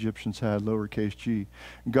that the Egyptians had, lowercase g.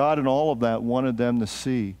 God in all of that wanted them to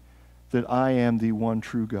see that I am the one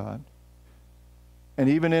true God. And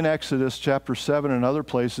even in Exodus chapter 7 and other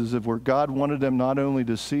places, where God wanted them not only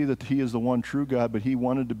to see that he is the one true God, but he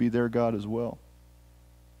wanted to be their God as well.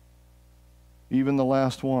 Even the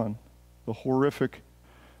last one, the horrific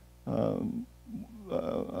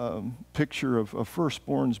picture of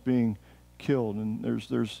firstborns being killed. And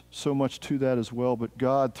there's so much to that as well, but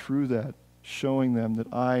God, through that, showing them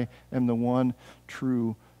that I am the one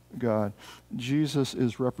true God. Jesus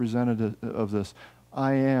is representative of this.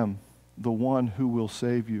 I am the one who will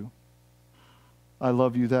save you. I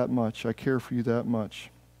love you that much. I care for you that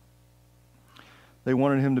much. They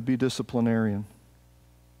wanted him to be disciplinarian.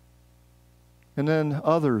 And then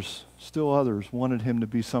others, still others, wanted him to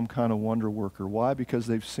be some kind of wonder worker. Why? Because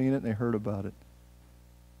they've seen it and they heard about it.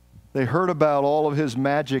 They heard about all of his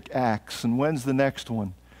magic acts, and when's the next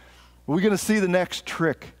one? Are we going to see the next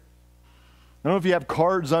trick? I don't know if you have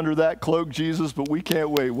cards under that cloak, Jesus, but we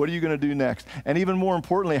can't wait. What are you going to do next? And even more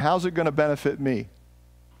importantly, how's it going to benefit me?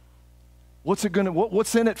 What's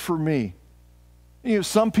in it for me? You know,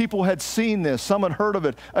 some people had seen this. Some had heard of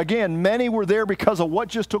it. Again, many were there because of what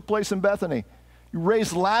just took place in Bethany. You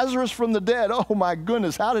raised Lazarus from the dead. Oh my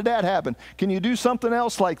goodness, how did that happen? Can you do something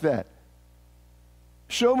else like that?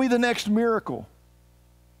 Show me the next miracle.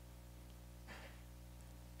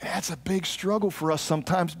 That's a big struggle for us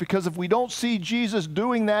sometimes, because if we don't see Jesus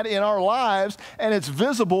doing that in our lives and it's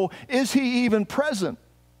visible, is he even present?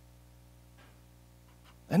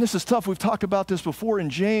 And this is tough. We've talked about this before in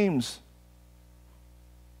James.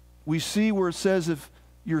 We see where it says, if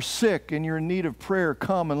you're sick and you're in need of prayer,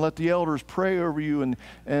 come and let the elders pray over you and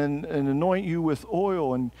anoint you with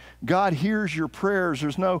oil. And God hears your prayers.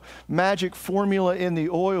 There's no magic formula in the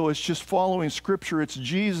oil. It's just following Scripture. It's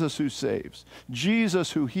Jesus who saves,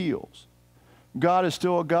 Jesus who heals. God is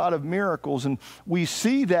still a God of miracles, and we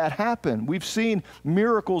see that happen. We've seen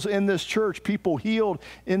miracles in this church, people healed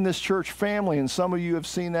in this church family, and some of you have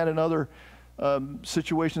seen that in other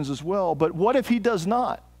situations as well. But what if he does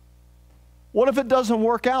not? What if it doesn't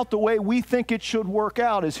work out the way we think it should work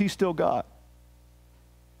out? Is he still God?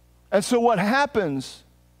 And so what happens,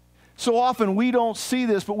 so often we don't see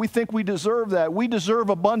this, but we think we deserve that. We deserve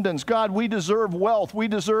abundance. God, we deserve wealth. We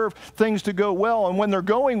deserve things to go well. And when they're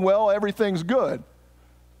going well, everything's good.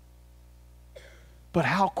 But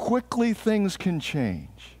how quickly things can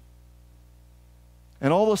change.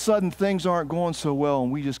 And all of a sudden, things aren't going so well,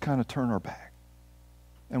 and we just kind of turn our back.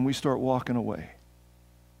 And we start walking away.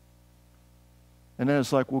 And then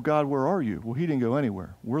it's like, well, God, where are you? Well, he didn't go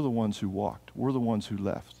anywhere. We're the ones who walked. We're the ones who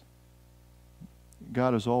left.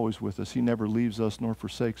 God is always with us. He never leaves us nor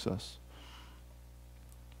forsakes us.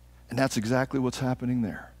 And that's exactly what's happening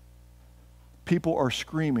there. People are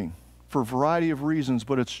screaming for a variety of reasons,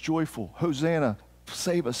 but it's joyful. Hosanna,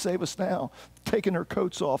 save us now. Taking their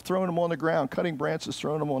coats off, throwing them on the ground, cutting branches,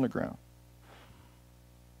 throwing them on the ground.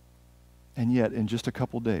 And yet, in just a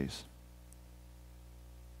couple days,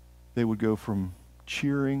 they would go from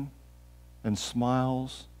cheering and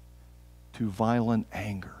smiles to violent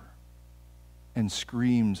anger and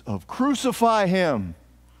screams of, crucify him!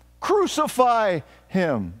 Crucify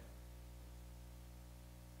him!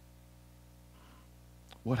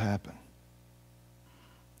 What happened?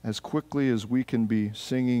 As quickly as we can be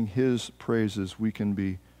singing his praises, we can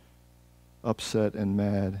be upset and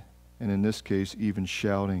mad, and in this case, even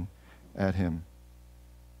shouting at him.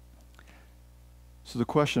 So the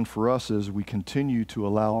question for us is, we continue to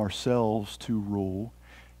allow ourselves to rule,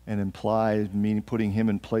 and imply meaning putting him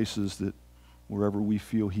in places that wherever we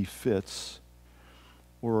feel he fits.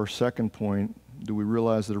 Or our second point, do we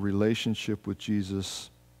realize that a relationship with Jesus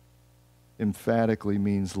emphatically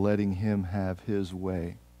means letting him have his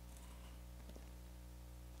way?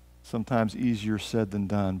 Sometimes easier said than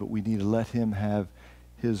done, but we need to let him have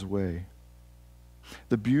his way.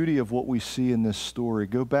 The beauty of what we see in this story,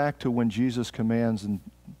 go back to when Jesus commands and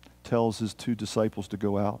tells his two disciples to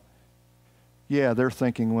go out. Yeah, they're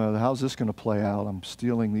thinking, well, how's this going to play out? I'm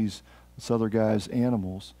stealing this other guy's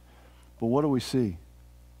animals. But what do we see?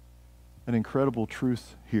 An incredible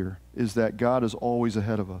truth here is that God is always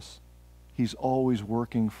ahead of us. He's always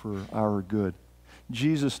working for our good.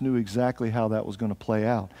 Jesus knew exactly how that was going to play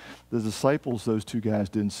out. The disciples, those two guys,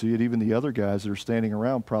 didn't see it. Even the other guys that are standing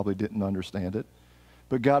around probably didn't understand it.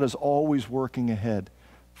 But God is always working ahead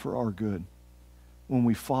for our good. When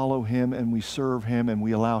we follow him and we serve him and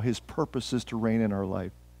we allow his purposes to reign in our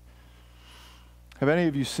life. Have any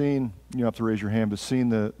of you seen, you don't have to raise your hand, but seen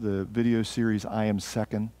the video series I Am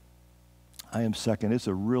Second? I Am Second. It's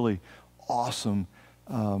a really awesome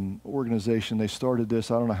organization. They started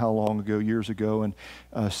this, I don't know how long ago, years ago, and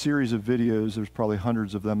a series of videos, there's probably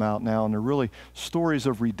hundreds of them out now, and they're really stories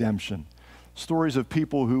of redemption. Stories of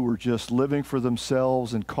people who were just living for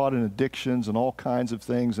themselves and caught in addictions and all kinds of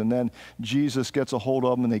things, and then Jesus gets a hold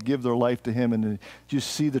of them and they give their life to him, and you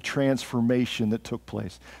just see the transformation that took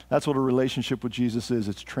place. That's what a relationship with Jesus is.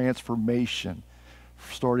 It's transformation,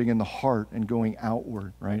 starting in the heart and going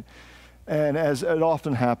outward, right? And as it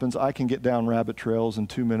often happens, I can get down rabbit trails, and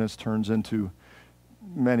 2 minutes turns into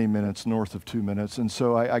many minutes, north of 2 minutes. And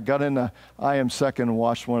so I got into I Am Second and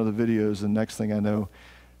watched one of the videos, and next thing I know,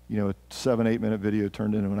 a 7-8 minute video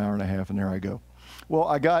turned into an hour and a half, and there I go. Well,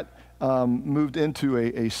 I got moved into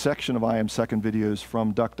a section of I Am Second videos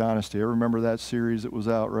from Duck Dynasty. I remember that series that was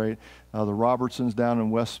out, right? The Robertsons down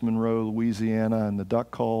in West Monroe, Louisiana, and the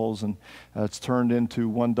duck calls, and it's turned into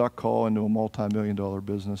one duck call into a multi-million-dollar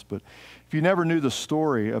business. But if you never knew the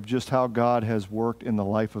story of just how God has worked in the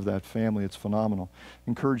life of that family, it's phenomenal. I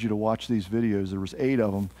encourage you to watch these videos. There was 8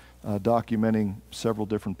 of them documenting several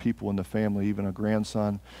different people in the family, even a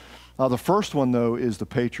grandson. The first one, though, is the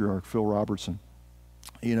patriarch, Phil Robertson.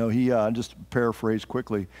 He, just paraphrase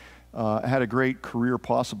quickly, had a great career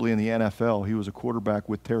possibly in the NFL. He was a quarterback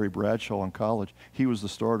with Terry Bradshaw in college. He was the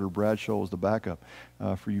starter. Bradshaw was the backup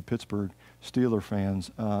for you Pittsburgh Steeler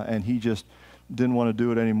fans. And he just didn't want to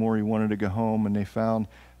do it anymore. He wanted to go home, and they found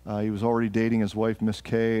he was already dating his wife, Miss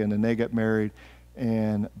Kay, and then they got married.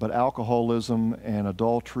 But alcoholism and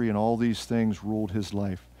adultery and all these things ruled his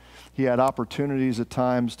life. He had opportunities at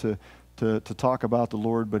times to talk about the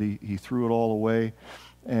Lord, but he threw it all away.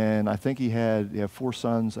 And I think he had 4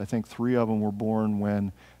 sons. I think 3 of them were born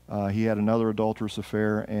when he had another adulterous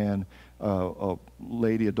affair, and a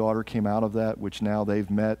daughter came out of that, which now they've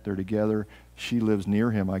met. They're together. She lives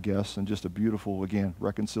near him, I guess, and just a beautiful, again,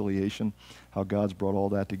 reconciliation, how God's brought all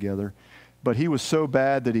that together. But he was so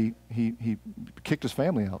bad that he kicked his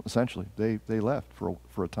family out, essentially. They left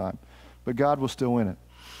for a time. But God was still in it.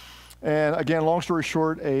 And again, long story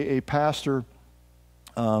short, a pastor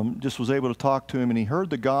just was able to talk to him, and he heard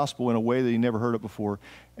the gospel in a way that he never heard it before.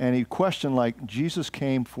 And he questioned, like, Jesus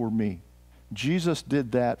came for me. Jesus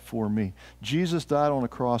did that for me. Jesus died on the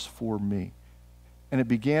cross for me. And it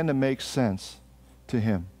began to make sense to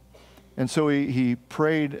him. And so he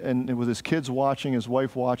prayed, and with his kids watching, his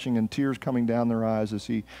wife watching, and tears coming down their eyes as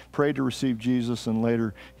he prayed to receive Jesus, and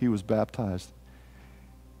later he was baptized.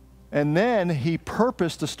 And then he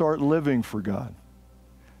purposed to start living for God.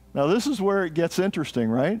 Now, this is where it gets interesting,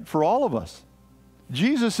 right? For all of us.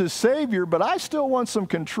 Jesus is Savior, but I still want some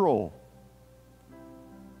control.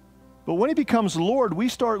 But when he becomes Lord, we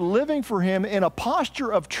start living for him in a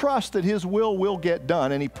posture of trust that his will get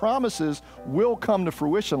done, and he promises will come to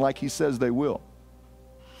fruition like he says they will.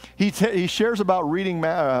 He shares about reading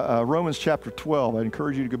Romans chapter 12. I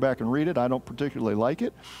encourage you to go back and read it. I don't particularly like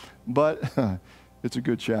it, but it's a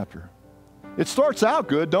good chapter. It starts out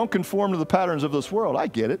good. Don't conform to the patterns of this world. I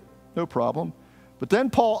get it. No problem. But then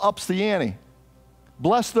Paul ups the ante.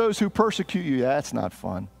 Bless those who persecute you. Yeah, that's not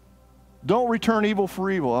fun. Don't return evil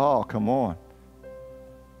for evil. Oh, come on.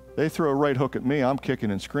 They throw a right hook at me. I'm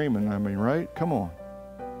kicking and screaming. I mean, right? Come on.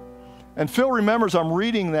 And Phil remembers I'm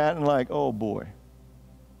reading that and like, oh boy.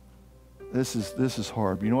 This is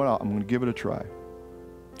hard. But you know what? I'm going to give it a try.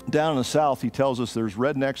 Down in the South, he tells us there's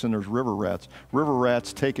rednecks and there's river rats. River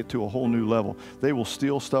rats take it to a whole new level. They will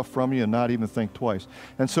steal stuff from you and not even think twice.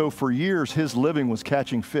 And so for years, his living was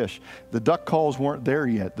catching fish. The duck calls weren't there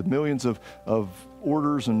yet. The millions of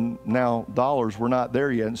orders and now dollars were not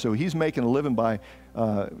there yet. And so he's making a living by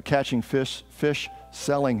catching fish,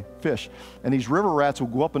 selling fish. And these river rats will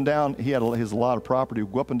go up and down. He had a lot of property.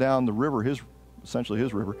 Would go up and down the river, essentially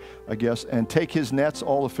his river, I guess, and take his nets,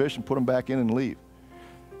 all the fish, and put them back in and leave.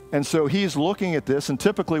 And so he's looking at this, and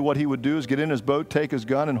typically what he would do is get in his boat, take his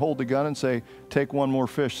gun, and hold the gun and say, take one more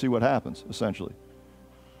fish, see what happens, essentially.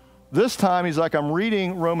 This time, he's like, I'm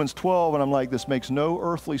reading Romans 12, and I'm like, this makes no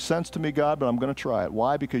earthly sense to me, God, but I'm going to try it.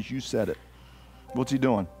 Why? Because you said it. What's he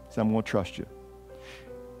doing? He said, I'm going to trust you.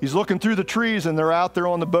 He's looking through the trees, and they're out there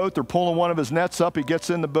on the boat. They're pulling one of his nets up. He gets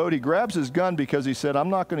in the boat. He grabs his gun because he said, I'm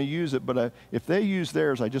not going to use it, but if they use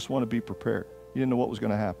theirs, I just want to be prepared. He didn't know what was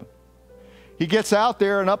going to happen. He gets out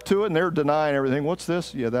there and up to it, and they're denying everything. What's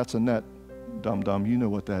this? Yeah, that's a net. Dum-dum, you know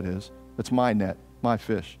what that is. That's my net, my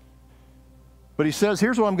fish. But he says,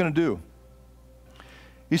 here's what I'm going to do.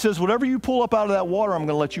 He says, whatever you pull up out of that water, I'm going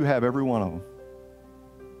to let you have every one of them.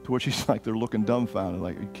 To which he's like, they're looking dumbfounded.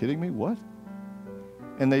 Like, are you kidding me? What?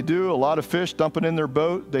 And they do, a lot of fish dumping in their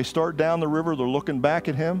boat. They start down the river. They're looking back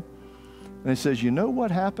at him. And he says, you know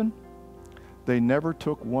what happened? They never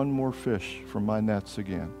took one more fish from my nets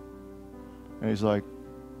again. And he's like,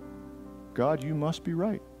 God, you must be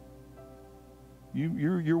right.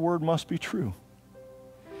 Your word must be true.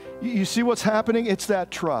 You see what's happening? It's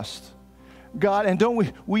that trust. God, and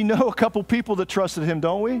don't we know a couple people that trusted him,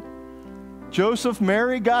 don't we? Joseph,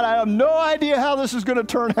 Mary, God, I have no idea how this is going to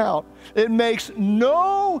turn out. It makes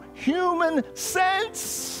no human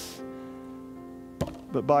sense.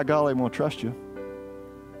 But by golly, I'm going to trust you.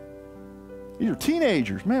 These are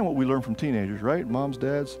teenagers. Man, what we learn from teenagers, right? Moms,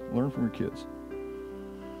 dads, learn from your kids.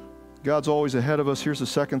 God's always ahead of us. Here's the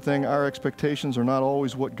second thing. Our expectations are not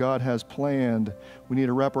always what God has planned. We need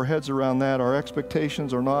to wrap our heads around that. Our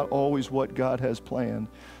expectations are not always what God has planned.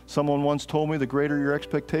 Someone once told me the greater your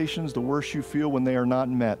expectations, the worse you feel when they are not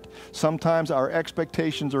met. Sometimes our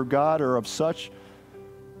expectations of God are of such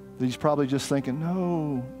that he's probably just thinking,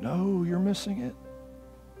 no, you're missing it.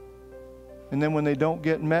 And then when they don't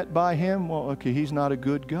get met by him, well, okay, he's not a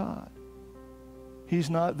good God. He's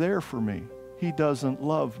not there for me. He doesn't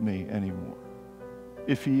love me anymore,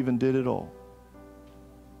 if he even did at all.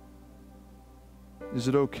 Is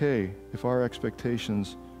it okay if our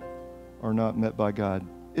expectations are not met by God?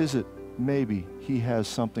 Is it maybe he has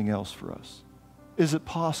something else for us? Is it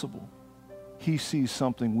possible he sees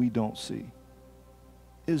something we don't see?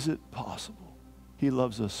 Is it possible he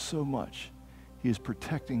loves us so much he is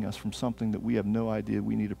protecting us from something that we have no idea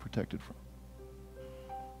we need to protect it from?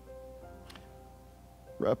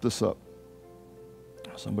 Wrap this up.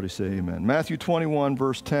 Somebody say amen. Matthew 21,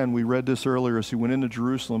 verse 10, we read this earlier. As he went into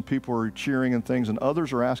Jerusalem, people are cheering and things, and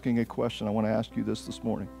others are asking a question. I want to ask you this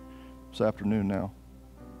morning, this afternoon now.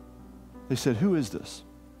 They said, who is this?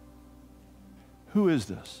 Who is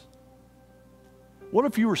this? What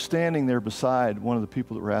if you were standing there beside one of the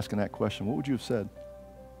people that were asking that question? What would you have said?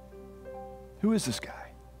 Who is this guy?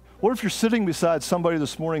 What if you're sitting beside somebody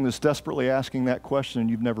this morning that's desperately asking that question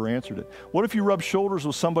and you've never answered it? What if you rub shoulders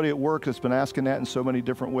with somebody at work that's been asking that in so many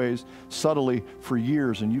different ways, subtly, for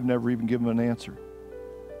years, and you've never even given an answer?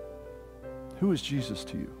 Who is Jesus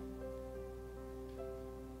to you?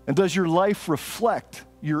 And does your life reflect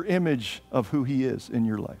your image of who he is in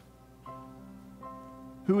your life?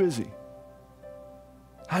 Who is he?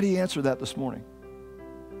 How do you answer that this morning?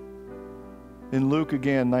 In Luke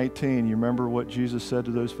again, 19, you remember what Jesus said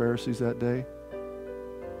to those Pharisees that day?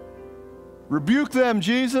 Rebuke them,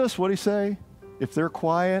 Jesus. What did he say? If they're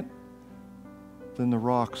quiet, then the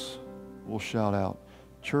rocks will shout out.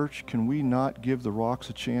 Church, can we not give the rocks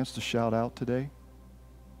a chance to shout out today?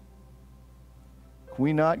 Can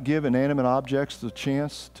we not give inanimate objects the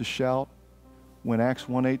chance to shout when Acts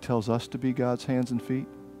 1:8 tells us to be God's hands and feet?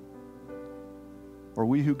 Are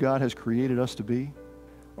we who God has created us to be?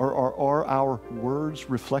 Are our words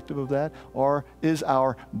reflective of that? Is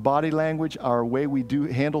our body language, our way we do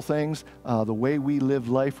handle things, the way we live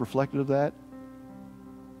life reflective of that?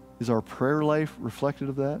 Is our prayer life reflective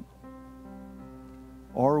of that?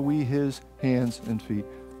 Are we his hands and feet?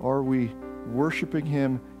 Are we worshiping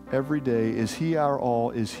him every day? Is he our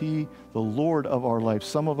all? Is he the Lord of our life?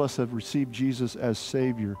 Some of us have received Jesus as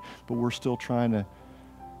Savior, but we're still trying to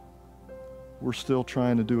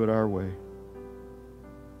do it our way.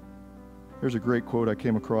 There's a great quote I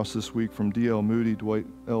came across this week from D.L. Moody, Dwight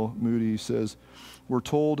L. Moody. He says, "We're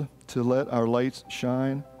told to let our lights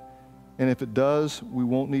shine, and if it does, we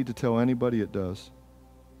won't need to tell anybody it does.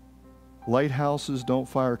 Lighthouses don't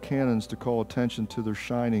fire cannons to call attention to their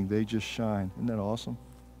shining. They just shine." Isn't that awesome?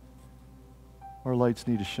 Our lights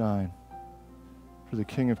need to shine for the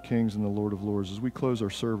King of Kings and the Lord of Lords. As we close our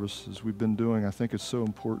service, as we've been doing, I think it's so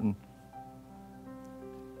important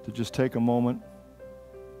to just take a moment.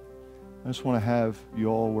 I just want to have you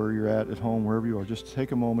all, where you're at home, wherever you are, just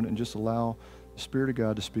take a moment and just allow the Spirit of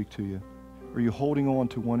God to speak to you. Are you holding on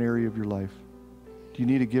to one area of your life? Do you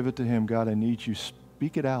need to give it to him? God, I need you.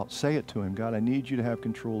 Speak it out. Say it to him. God, I need you to have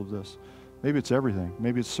control of this. Maybe it's everything.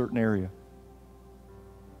 Maybe it's a certain area.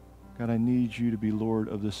 God, I need you to be Lord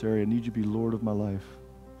of this area. I need you to be Lord of my life.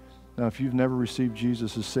 Now, if you've never received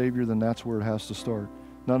Jesus as Savior, then that's where it has to start.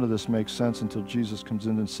 None of this makes sense until Jesus comes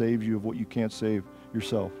in and saves you of what you can't save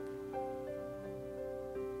yourself.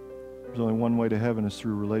 There's only one way to heaven, is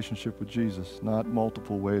through relationship with Jesus, not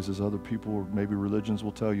multiple ways as other people or maybe religions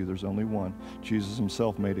will tell you. There's only one. Jesus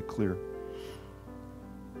himself made it clear.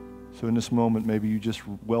 So in this moment, maybe you just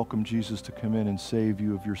welcome Jesus to come in and save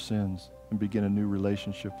you of your sins and begin a new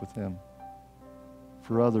relationship with him.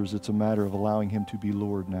 For others, it's a matter of allowing him to be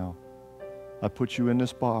Lord now. I put you in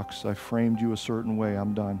this box. I framed you a certain way.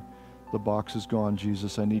 I'm done. The box is gone,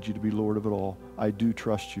 Jesus. I need you to be Lord of it all. I do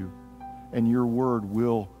trust you. And your word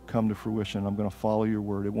will come to fruition. I'm going to follow your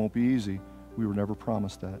word. It won't be easy. We were never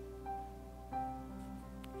promised that.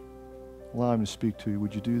 Allow him to speak to you.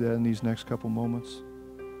 Would you do that in these next couple moments?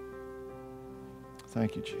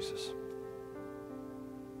 Thank you, Jesus.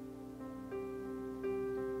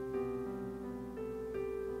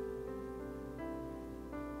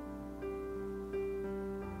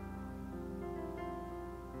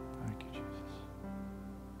 Thank you, Jesus.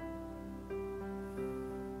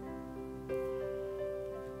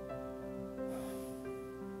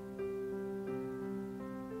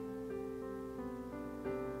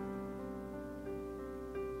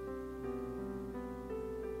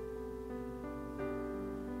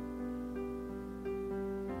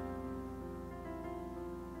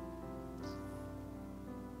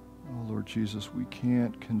 Lord Jesus, we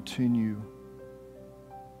can't continue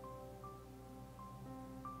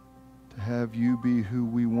to have you be who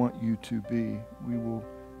we want you to be. We will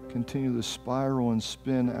continue to spiral and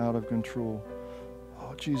spin out of control.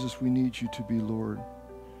 Oh, Jesus, we need you to be Lord.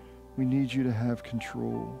 We need you to have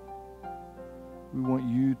control. We want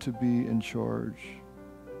you to be in charge.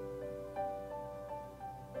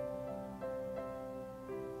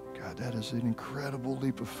 God, that is an incredible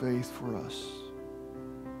leap of faith for us.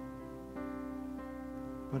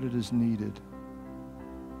 But it is needed.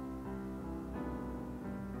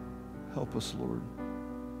 Help us, Lord.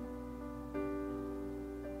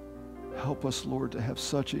 Help us, Lord, to have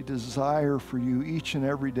such a desire for you each and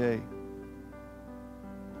every day.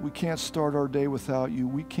 We can't start our day without you.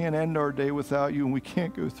 We can't end our day without you, and we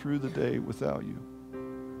can't go through the day without you.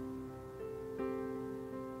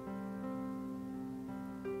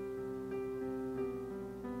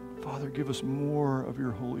 Father, give us more of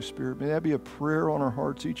your Holy Spirit. May that be a prayer on our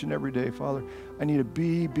hearts each and every day. Father, I need to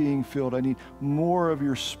be being filled. I need more of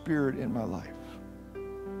your Spirit in my life.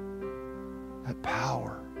 That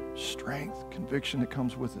power, strength, conviction that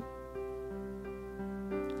comes with it.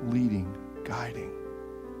 Leading, guiding.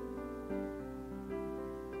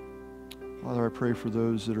 Father, I pray for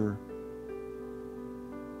those that are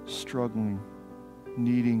struggling,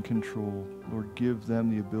 needing control. Lord, give them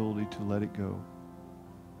the ability to let it go,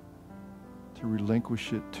 to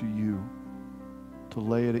relinquish it to you, to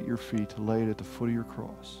lay it at your feet, to lay it at the foot of your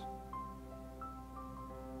cross.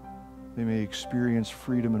 They may experience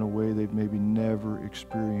freedom in a way they've maybe never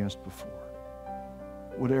experienced before.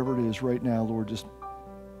 Whatever it is right now, Lord, just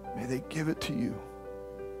may they give it to you.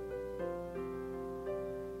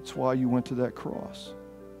 It's why you went to that cross,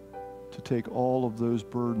 to take all of those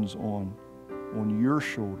burdens on your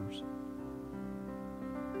shoulders.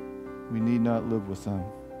 We need not live with them.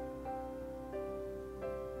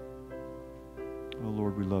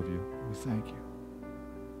 Lord, we love you. We thank you.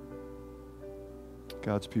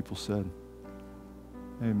 God's people said,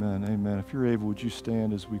 amen, amen. If you're able, would you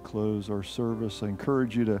stand as we close our service? I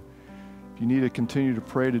encourage you to, if you need to continue to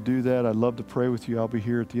pray, to do that. I'd love to pray with you. I'll be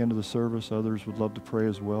here at the end of the service. Others would love to pray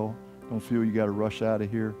as well. Don't feel you got to rush out of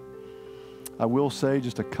here. I will say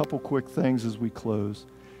just a couple quick things as we close.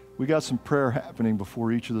 We got some prayer happening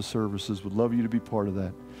before each of the services. Would love you to be part of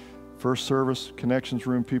that. First service, connections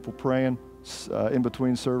room, people praying. In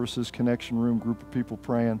between services, connection room, group of people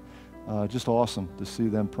praying. Just awesome to see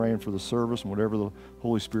them praying for the service and whatever the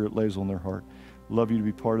Holy Spirit lays on their heart. Love you to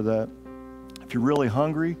be part of that. If you're really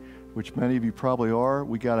hungry, which many of you probably are,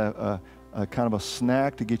 we got a kind of a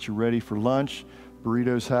snack to get you ready for lunch.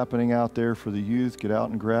 Burritos happening out there for the youth. Get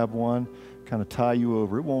out and grab one. Kind of tie you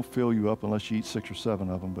over. It won't fill you up unless you eat 6 or 7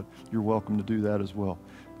 of them, but you're welcome to do that as well.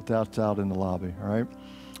 But that's out in the lobby, all right?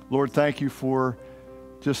 Lord, thank you for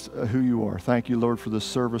just who you are. Thank you, Lord, for this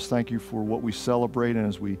service. Thank you for what we celebrate. And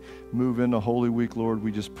as we move into Holy Week, Lord,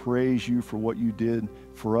 we just praise you for what you did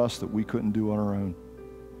for us that we couldn't do on our own.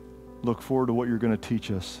 Look forward to what you're going to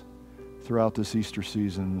teach us throughout this Easter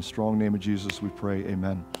season. In the strong name of Jesus, we pray.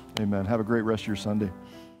 Amen. Amen. Have a great rest of your Sunday.